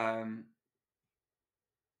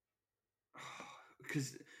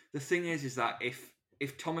 because the thing is that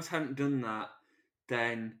if Thomas hadn't done that,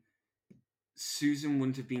 then Susan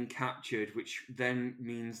wouldn't have been captured, which then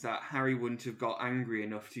means that Harry wouldn't have got angry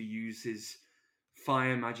enough to use his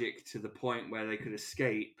fire magic to the point where they could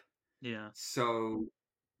escape. Yeah. So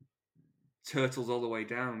turtles all the way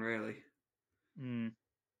down, really. Mm.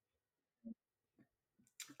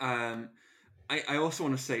 Um, I also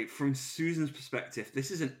want to say, from Susan's perspective, this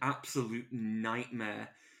is an absolute nightmare.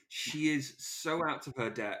 She is so out of her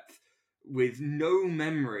depth with no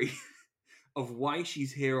memory of why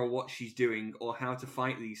she's here or what she's doing or how to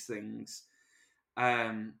fight these things.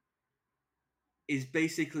 Um, is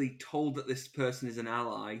basically told that this person is an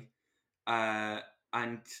ally, uh,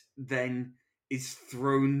 and then is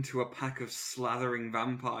thrown to a pack of slathering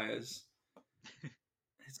vampires.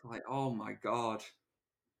 It's like, oh my god.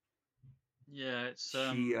 Yeah, it's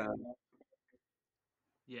She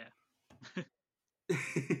yeah.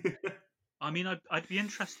 I mean, I'd be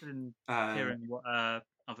interested in um, hearing what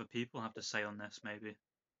other people have to say on this, maybe.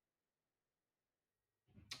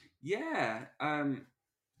 yeah.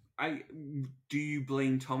 I do you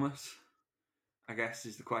blame Thomas? I guess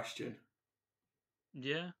is the question.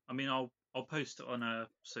 Yeah, I mean, I'll post it on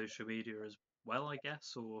social media as well, I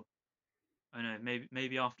guess, or I don't know,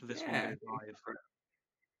 maybe after this one Yeah, goes live,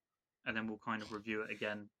 and then we'll kind of review it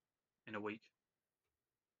again in a week.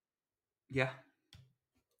 yeah.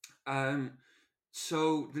 Um,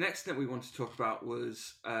 So the next thing we wanted to talk about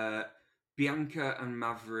was Bianca and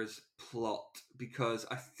Mavra's plot, because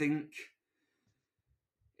I think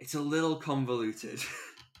it's a little convoluted,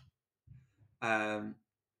 um,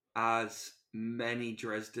 as many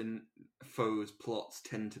Dresden foes' plots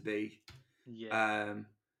tend to be. Yeah.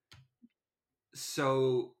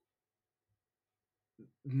 So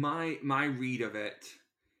my read of it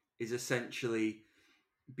is essentially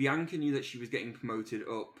Bianca knew that she was getting promoted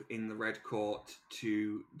up in the Red Court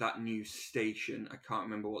to that new station. I can't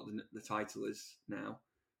remember what the title is now,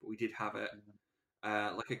 but we did have it,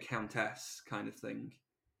 like a countess kind of thing.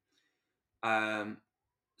 Um,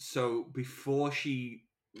 so before she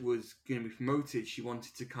was going to be promoted, she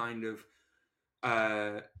wanted to kind of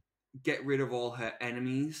get rid of all her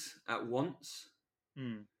enemies at once.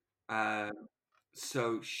 Mm. Um,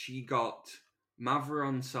 so she got Mavra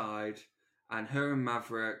on side, and her and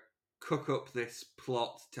Mavra cook up this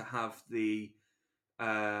plot to have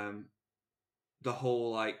um, the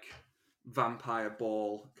whole like vampire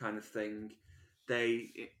ball kind of thing. They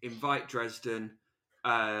invite Dresden,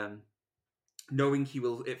 knowing he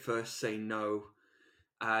will at first say no,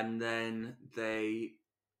 and then they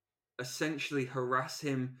essentially harass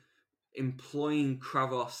him, employing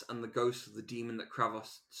Kravos and the ghost of the demon that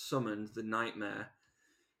Kravos summoned, the Nightmare,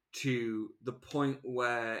 to the point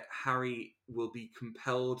where Harry will be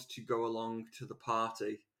compelled to go along to the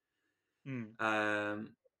party, Mm. um,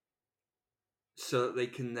 so that they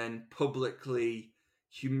can then publicly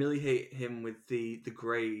humiliate him with the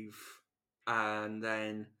grave, and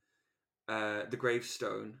then the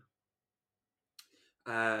gravestone.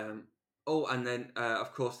 And then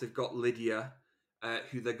of course they've got Lydia,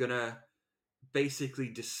 who they're gonna basically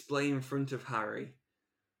display in front of Harry,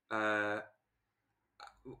 uh,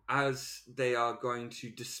 as they are going to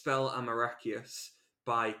dispel Amarachius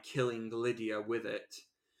by killing Lydia with it.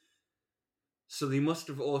 So they must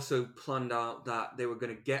have also planned out that they were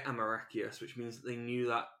going to get Amarachius, which means that they knew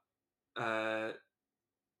that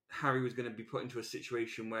Harry was going to be put into a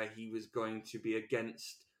situation where he was going to be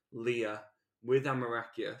against Leah with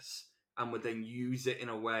Amarachius, and would then use it in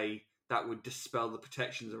a way that would dispel the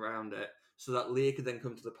protections around it, so that Leah could then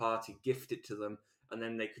come to the party, gift it to them, and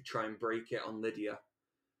then they could try and break it on Lydia.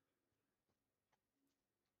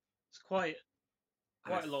 It's quite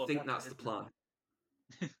And I quite a lot of think effort, that's the isn't plan.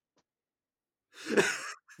 it?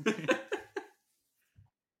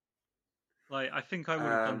 Like, I think I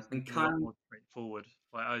would have done And something a lot kind more straightforward.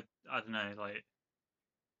 Like, I don't know, like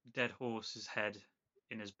dead horse's head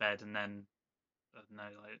in his bed, and then I don't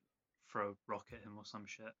know, like throw a rock at him or some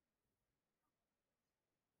shit.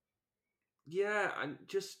 yeah, and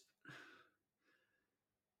just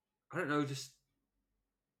I don't know, just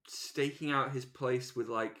staking out his place with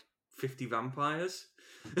like 50 vampires.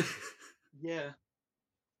 Yeah.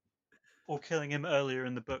 Or killing him earlier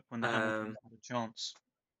in the book when the Hamiltons um, had a chance.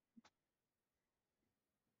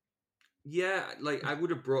 yeah, like I would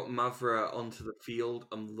have brought Mavra onto the field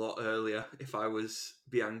a lot earlier if I was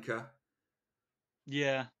Bianca.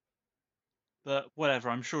 Yeah, but whatever.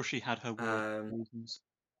 I'm sure she had her war Um, reasons.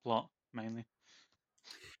 Plot mainly.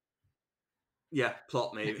 yeah,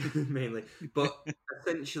 plot maybe mainly, but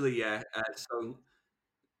essentially, yeah. So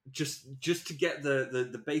just to get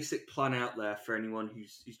the basic plan out there for anyone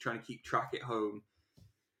who's trying to keep track at home.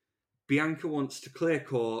 Bianca wants to clear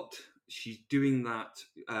court. She's doing that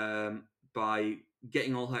by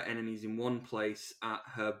getting all her enemies in one place at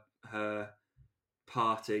her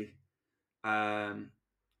party, um,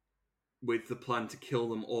 with the plan to kill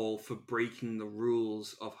them all for breaking the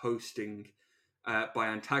rules of hosting, by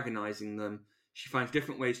antagonizing them. She finds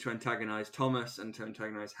different ways to antagonize Thomas and to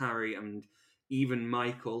antagonize Harry and even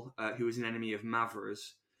Michael, who is an enemy of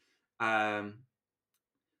Mavra's, um,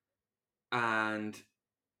 and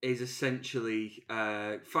is essentially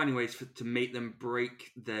finding ways to make them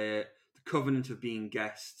break the covenant of being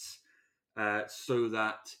guests, so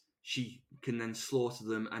that she can then slaughter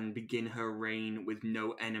them and begin her reign with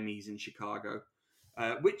no enemies in Chicago,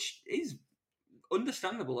 which is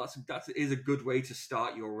understandable. That is a good way to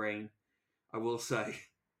start your reign, I will say.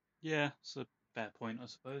 Yeah, it's a fair point, I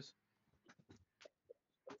suppose.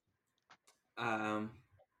 Um,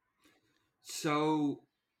 so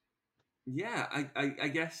yeah, I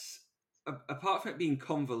guess apart from it being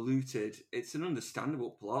convoluted, it's an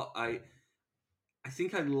understandable plot. I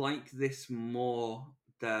think I like this more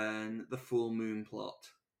than the full moon plot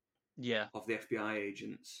Yeah, of the FBI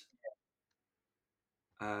agents.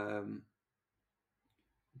 Um,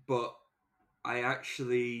 but I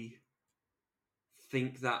actually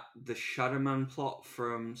think that the Shadowman plot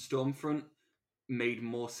from Stormfront made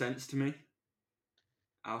more sense to me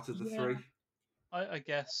out of the yeah. three. I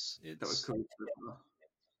guess that was it's. coming through.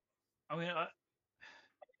 I mean,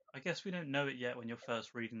 I guess we don't know it yet when you're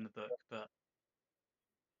first reading the book, but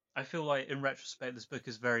I feel like in retrospect, this book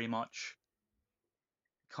is very much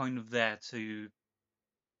kind of there to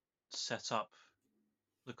set up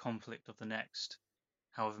the conflict of the next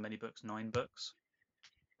however many books, 9 books.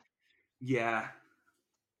 Yeah,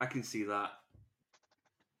 I can see that.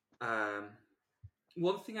 Um,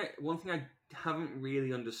 one thing I haven't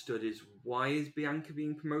really understood is why is Bianca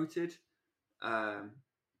being promoted? Um,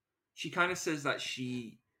 she kind of says that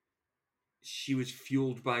she was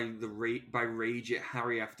fueled by by rage at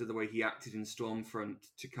Harry after the way he acted in Stormfront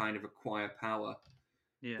to kind of acquire power,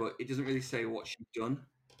 Yeah. but it doesn't really say what she's done.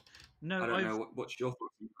 I No, don't know what's your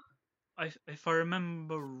thoughts on if I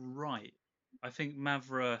remember right, I think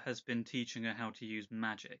Mavra has been teaching her how to use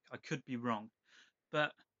magic. I could be wrong,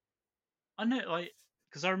 but I know, like,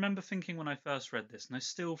 because I remember thinking when I first read this, and I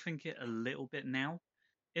still think it a little bit now.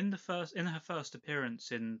 In her first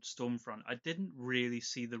appearance in Stormfront, I didn't really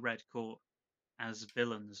see the Red Court as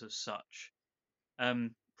villains as such.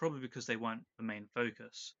 Probably because they weren't the main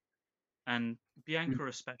focus. And that? Bianca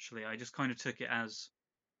especially, I just kind of took it as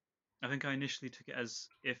I think I initially took it as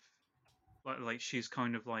if like she's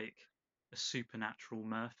kind of like a supernatural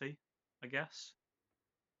Murphy, I guess.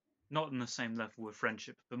 Not on the same level with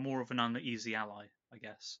friendship, but more of an uneasy ally, I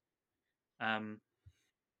guess. Um,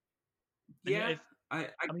 and yeah, Yeah, if I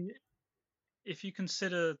I mean if you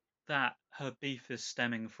consider that her beef is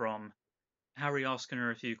stemming from Harry asking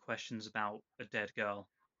her a few questions about a dead girl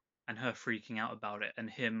and her freaking out about it, and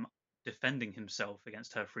him defending himself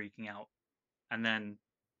against her freaking out, and then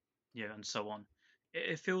and so on.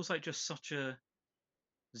 It feels like just such a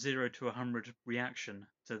 0 to 100 reaction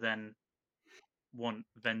to then want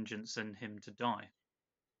vengeance and him to die.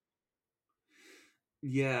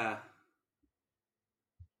 yeah,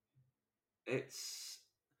 it's.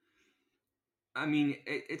 I mean,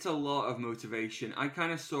 it's a lot of motivation. I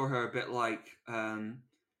kind of saw her a bit like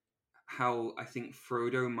how I think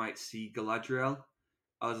Frodo might see Galadriel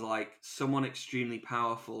as like someone extremely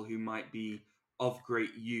powerful who might be of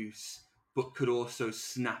great use, but could also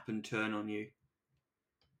snap and turn on you.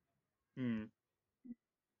 Hmm.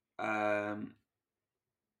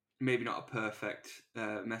 Maybe not a perfect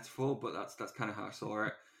metaphor, but that's kind of how I saw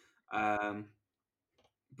it. Um,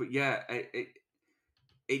 but yeah,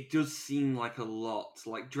 it does seem like a lot.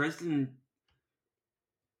 Like Dresden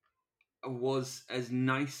was as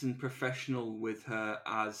nice and professional with her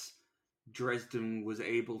as Dresden was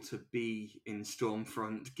able to be in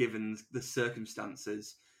Stormfront given the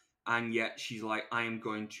circumstances, and yet she's like, I am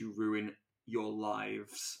going to ruin your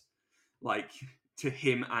lives. Like, to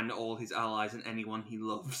him and all his allies and anyone he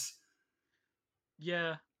loves.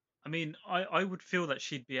 Yeah. I mean, I would feel that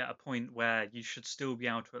she'd be at a point where you should still be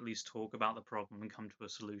able to at least talk about the problem and come to a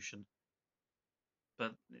solution.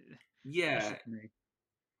 But that's Yeah, just me.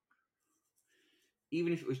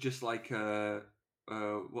 even if it was just like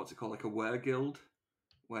what's it called, like a weregild,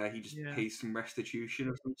 where he just Yeah. pays some restitution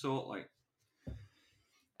of some sort. Like,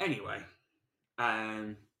 anyway,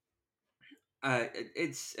 um,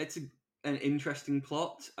 it's an interesting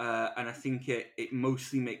plot, and I think it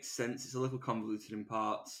mostly makes sense. It's a little convoluted in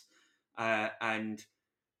parts, and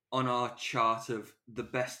on our chart of the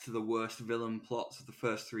best to the worst villain plots of the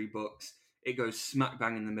first 3 books, it goes smack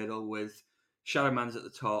bang in the middle with Shadow Man's at the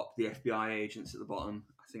top, the FBI agents at the bottom.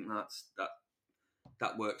 I think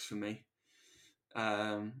that works for me.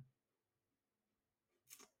 Um,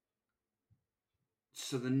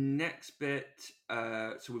 so the next bit,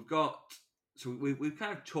 we've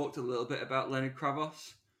kind of talked a little bit about Lenny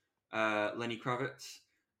Kravitz.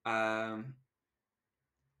 Um,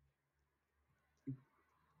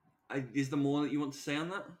 is there more that you want to say on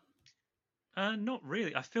that? Not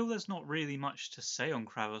really. I feel there's not really much to say on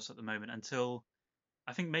Kravos at the moment until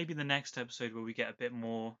I think maybe the next episode where we get a bit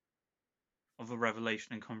more of a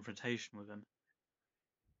revelation and confrontation with him.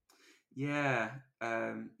 Yeah,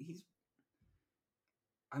 I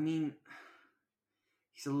mean,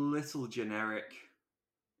 he's a little generic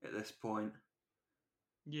at this point.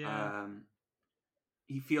 Yeah. Um,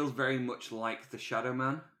 he feels very much like the Shadow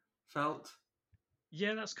Man felt.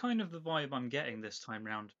 Yeah, that's kind of the vibe I'm getting this time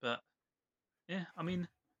round. But yeah, I mean,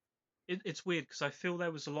 it's weird because I feel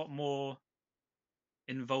there was a lot more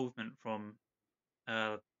involvement from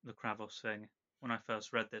the Kravos thing when I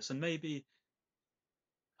first read this, and maybe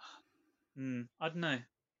I don't know.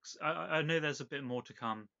 'Cause I know there's a bit more to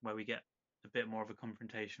come where we get a bit more of a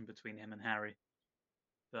confrontation between him and Harry,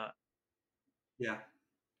 but Yeah.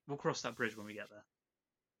 we'll cross that bridge when we get there.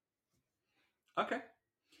 Okay.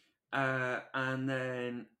 And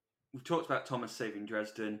then we've talked about Thomas saving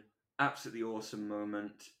Dresden, absolutely awesome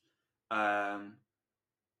moment. Um,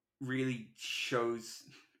 really shows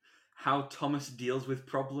how Thomas deals with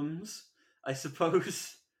problems, I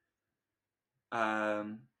suppose.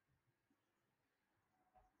 Um,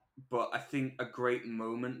 but I think a great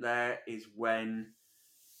moment there is when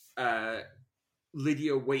uh,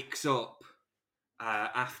 Lydia wakes up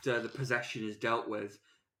after the possession is dealt with,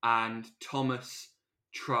 and Thomas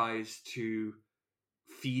tries to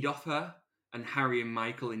feed off her, and Harry and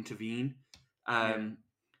Michael intervene. Yeah. Um,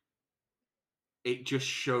 it just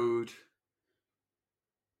showed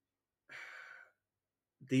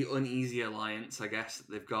the uneasy alliance, I guess, that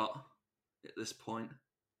they've got at this point.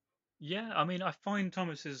 Yeah, I mean, I find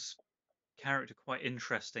Thomas's character quite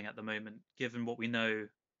interesting at the moment, given what we know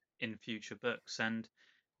in future books. And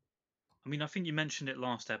I mean, I think you mentioned it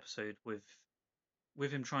last episode with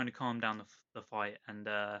him trying to calm down the fight and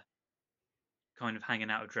kind of hanging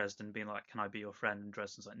out with Dresden, being like, "Can I be your friend?" And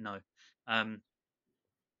Dresden's like, "No." Um,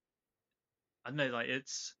 I don't know, like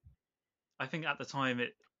it's. I think at the time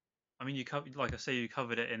it. I mean, you covered, like I say, you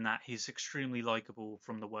covered it in that he's extremely likable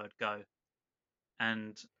from the word go,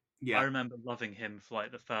 and I Yeah. remember loving him for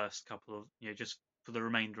like the first couple of, just for the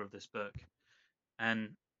remainder of this book.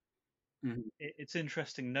 And Mhm. it's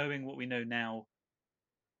interesting knowing what we know now.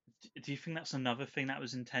 Do you think that's another thing that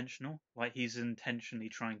was intentional? Like he's intentionally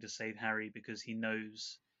trying to save Harry because he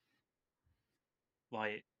knows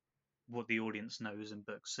like what the audience knows in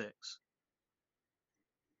book six?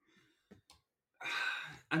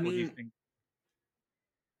 I Or do you mean, think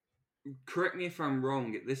correct me if I'm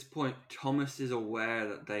wrong. At this point, Thomas is aware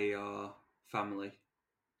that they are family.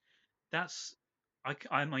 that's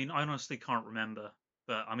I mean I honestly can't remember,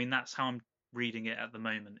 but I mean that's how I'm reading it at the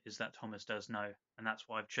moment is that Thomas does know, and that's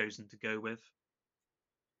what I've chosen to go with.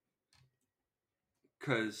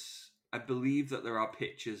 Because I believe that there are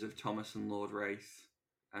pictures of Thomas and Lord Wraith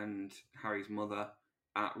and Harry's mother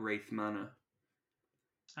at Wraith Manor.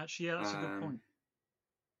 Actually, yeah, that's a good Um, point.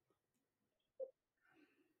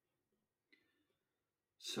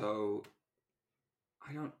 so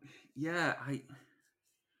I don't. Yeah,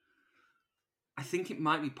 I think it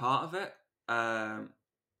might be part of it,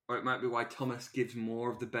 or it might be why Thomas gives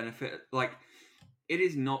more of the benefit. Like it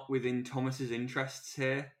is not within Thomas's interests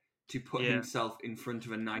here to put Yeah, himself in front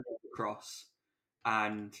of a Knight of the Cross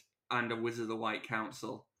and a Wizard of the White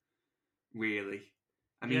Council. Really,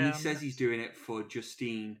 I mean, he yeah. I mean says he's that's doing it for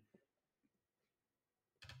Justine,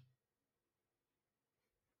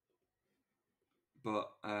 but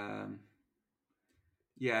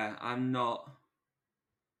yeah, I'm not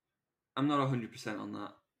 100% on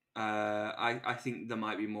that. I think there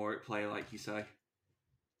might be more at play, like you say.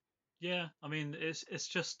 yeah. I mean it's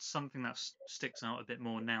just something that sticks out a bit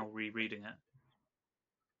more now rereading it.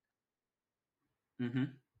 Hmm.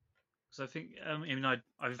 Because I think I mean I've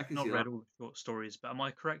I can not see read that. all the short stories, but am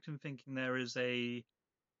I correct in thinking there is a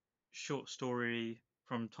short story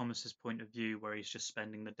from Thomas's point of view where he's just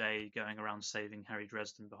spending the day going around saving Harry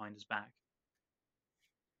Dresden behind his back?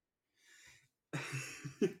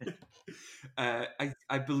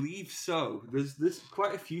 I believe so. There's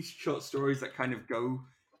quite a few short stories that kind of go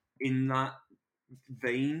in that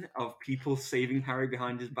vein of people saving Harry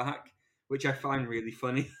behind his back, which I find really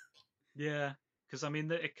funny. Yeah, because I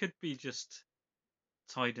mean it could be just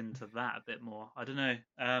tied into that a bit more. I don't know.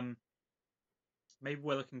 Maybe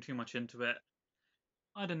we're looking too much into it.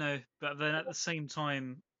 I don't know. But then at the same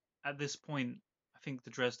time, at this point, I think the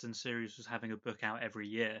Dresden series was having a book out every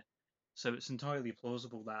year, so it's entirely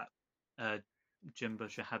plausible that uh, Jim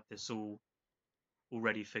Butcher had this all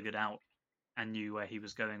already figured out and knew where he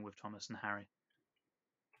was going with Thomas and Harry.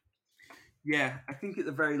 Yeah, I think at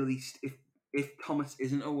the very least, if Thomas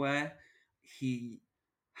isn't aware, he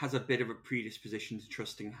has a bit of a predisposition to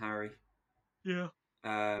trusting Harry. Yeah.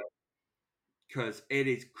 Because it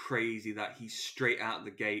is crazy that he straight out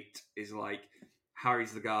the gate is like,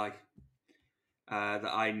 Harry's the guy that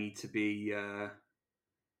I need to be.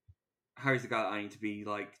 Harry's the guy that I need to be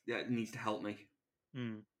like that needs to help me.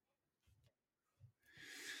 Mm.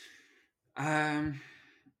 Um,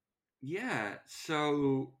 yeah,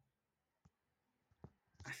 so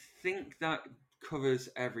I think that covers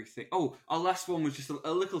everything. Oh, our last one was just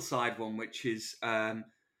a little side one, which is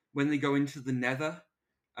when they go into the Nether.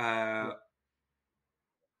 Uh, Yeah.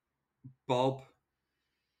 Bob,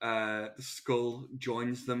 the Skull,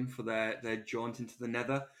 joins them for their jaunt into the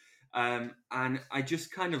Nether, and I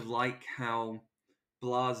just kind of like how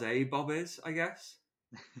blasé Bob is. I guess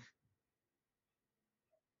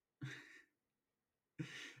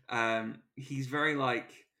he's very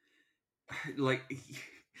like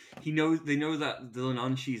he knows they know that the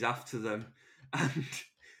Lananshi's after them,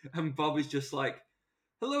 and Bob is just like,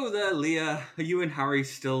 hello there, Leah. Are you and Harry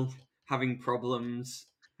still having problems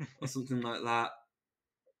or something like that?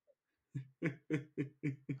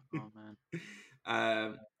 Oh man.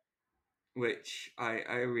 um, which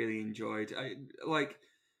I really enjoyed. I like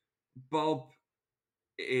Bob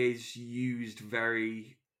is used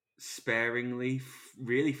very sparingly,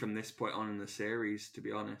 really, from this point on in the series, to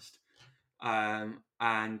be honest.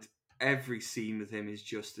 And every scene with him is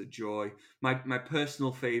just a joy. My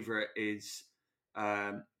personal favorite is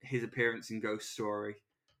his appearance in Ghost Story,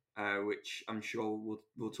 which I'm sure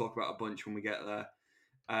we'll talk about a bunch when we get there.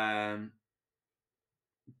 Um,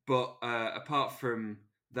 but apart from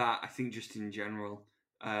that, I think just in general,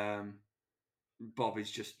 um, Bob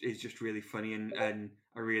is just really funny, and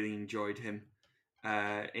I really enjoyed him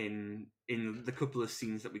in the couple of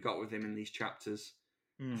scenes that we got with him in these chapters.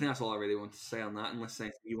 I Hmm. think that's all I really want to say on that, unless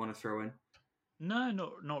there's anything you want to throw in. No,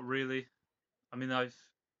 not really. I mean, I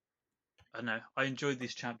don't know. I enjoyed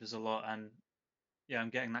these chapters a lot, and yeah,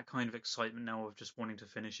 I'm getting that kind of excitement now of just wanting to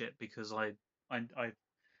finish it because I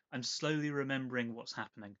I'm slowly remembering what's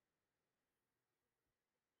happening.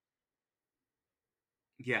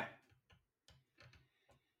 Yeah,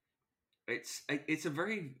 it's a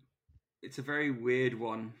very weird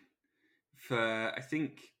one for I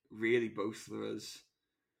think really both of us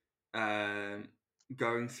um,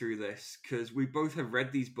 going through this because we both have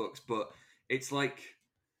read these books, but it's like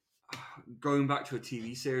going back to a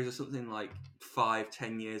TV series or something like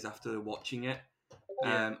 5-10 years after watching it,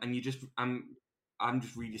 Yeah, and I'm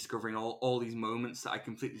just rediscovering all these moments that I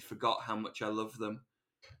completely forgot how much I love them.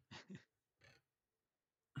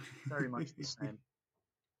 very much the same.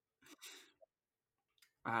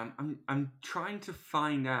 I'm trying to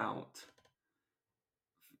find out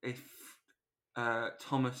if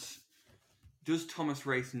Thomas does Thomas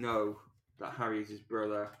Wraith know that Harry is his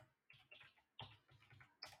brother.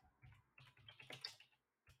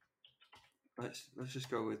 Let's just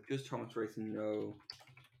go with does Thomas Wraith know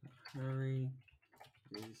Harry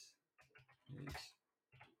is his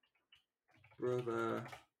brother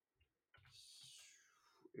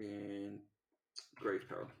in grave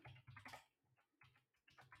peril?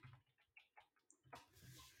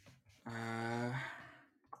 Uh,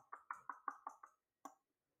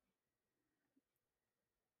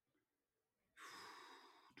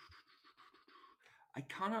 I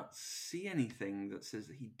cannot see anything that says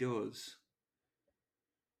that he does.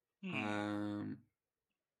 Hmm. Um,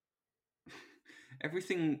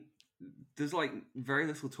 everything there's like very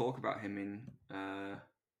little talk about him in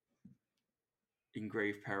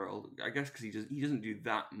grave peril. I guess because he doesn't do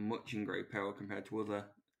that much in grave peril compared to other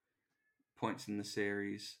points in the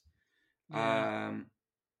series. Yeah. Um,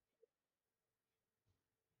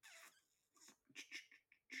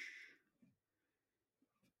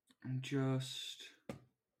 I'm just.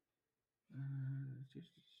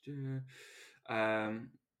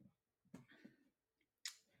 Um,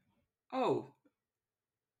 oh,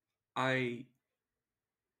 I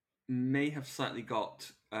may have slightly got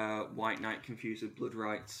White Knight confused with Blood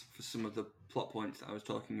Rights for some of the plot points that I was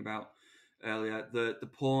talking about earlier. The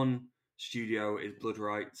porn studio is Blood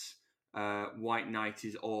Rights. White Knight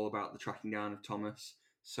is all about the tracking down of Thomas.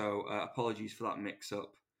 So apologies for that mix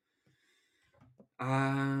up.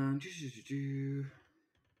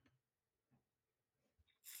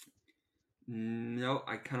 No,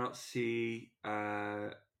 I cannot see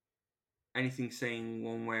anything saying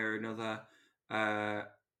one way or another. Uh,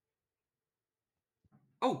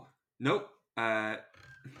 oh, nope.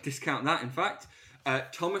 Discount that, in fact.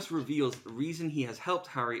 Thomas reveals the reason he has helped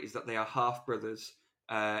Harry is that they are half brothers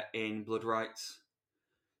in blood rights.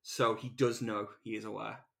 So he does know, he is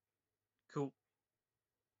aware. Cool.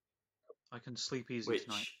 I can sleep easy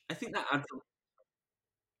tonight. Which I think that adds.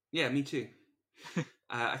 Yeah, me too.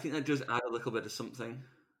 I think that does add a little bit of something.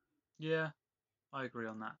 Yeah, I agree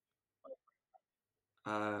on that.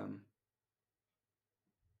 Um,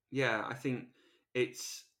 yeah, I think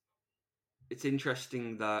it's it's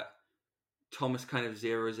interesting that Thomas kind of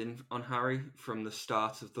zeroes in on Harry from the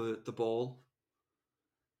start of the ball.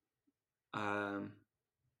 Um,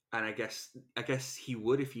 and I guess he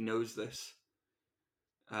would if he knows this.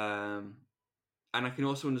 Um, and I can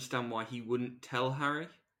also understand why he wouldn't tell Harry.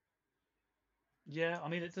 Yeah, I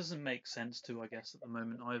mean, it doesn't make sense to, I guess, at the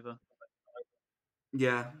moment either.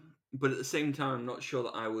 Yeah, but at the same time, I'm not sure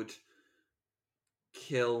that I would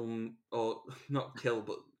kill or not kill,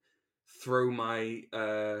 but throw my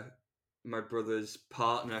brother's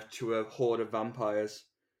partner to a horde of vampires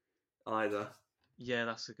either. Yeah,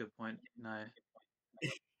 that's a good point. No.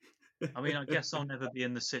 I mean, I guess I'll never be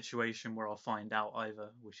in the situation where I'll find out either,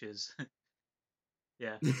 which is,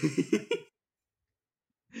 yeah.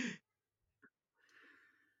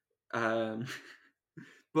 Um,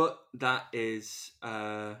 but that's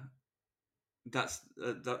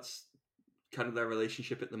kind of their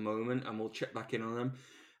relationship at the moment, and we'll check back in on them.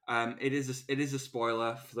 It is a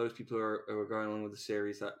spoiler for those people who are going along with the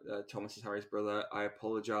series that Thomas is Harry's brother. I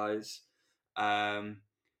apologize, but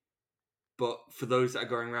for those that are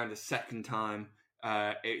going around a second time,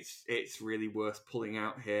 it's really worth pulling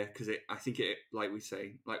out here because I think it, like we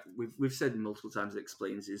say, like we've said multiple times, it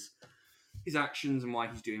explains his actions and why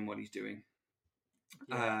he's doing what he's doing.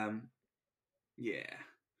 Yeah. Yeah.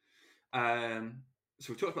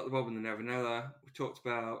 So we talked about the Bob and the Never Never. We talked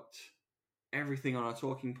about everything on our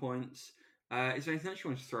talking points. Is there anything else you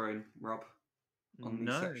want to throw in, Rob, on these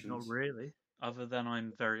No, not sections? really. Other than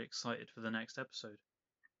I'm very excited for the next episode.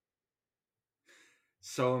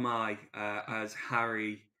 So am I, as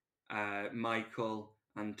Harry, Michael,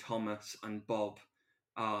 and Thomas and Bob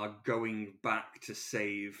are going back to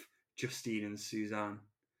save Justine and Suzanne.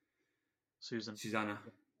 Susan. Susanna.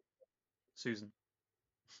 Yeah. Susan.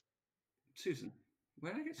 Susan.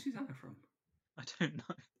 Where did I get Susanna from? I don't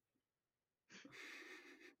know.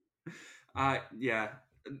 Yeah.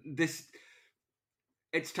 This.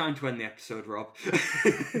 It's time to end the episode, Rob.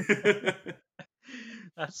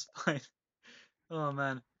 That's fine. Oh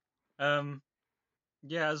man. Um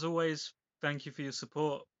yeah, as always, thank you for your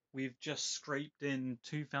support. We've just scraped in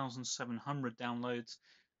 2,700 downloads.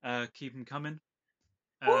 Keep them coming.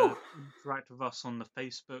 Woo! Interact with us on the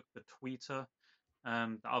Facebook, the Twitter,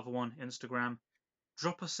 the other one, Instagram.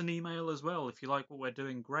 Drop us an email as well if you like what we're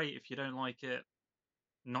doing. Great. If you don't like it,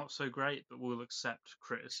 not so great, but we'll accept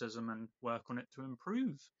criticism and work on it to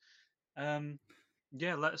improve. Um,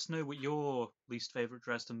 yeah, let us know what your least favorite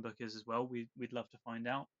Dresden book is as well. We'd love to find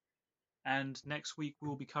out. And next week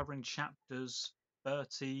we'll be covering chapters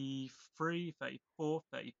 33, 34,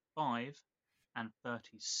 35, and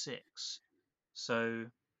 36. So,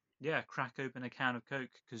 yeah, crack open a can of Coke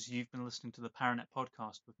because you've been listening to the Paranet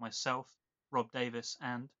podcast with myself, Rob Davis,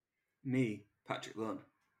 Me, Patrick Lunn.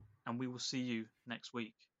 and we will see you next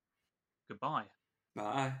week. Goodbye.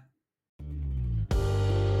 Bye.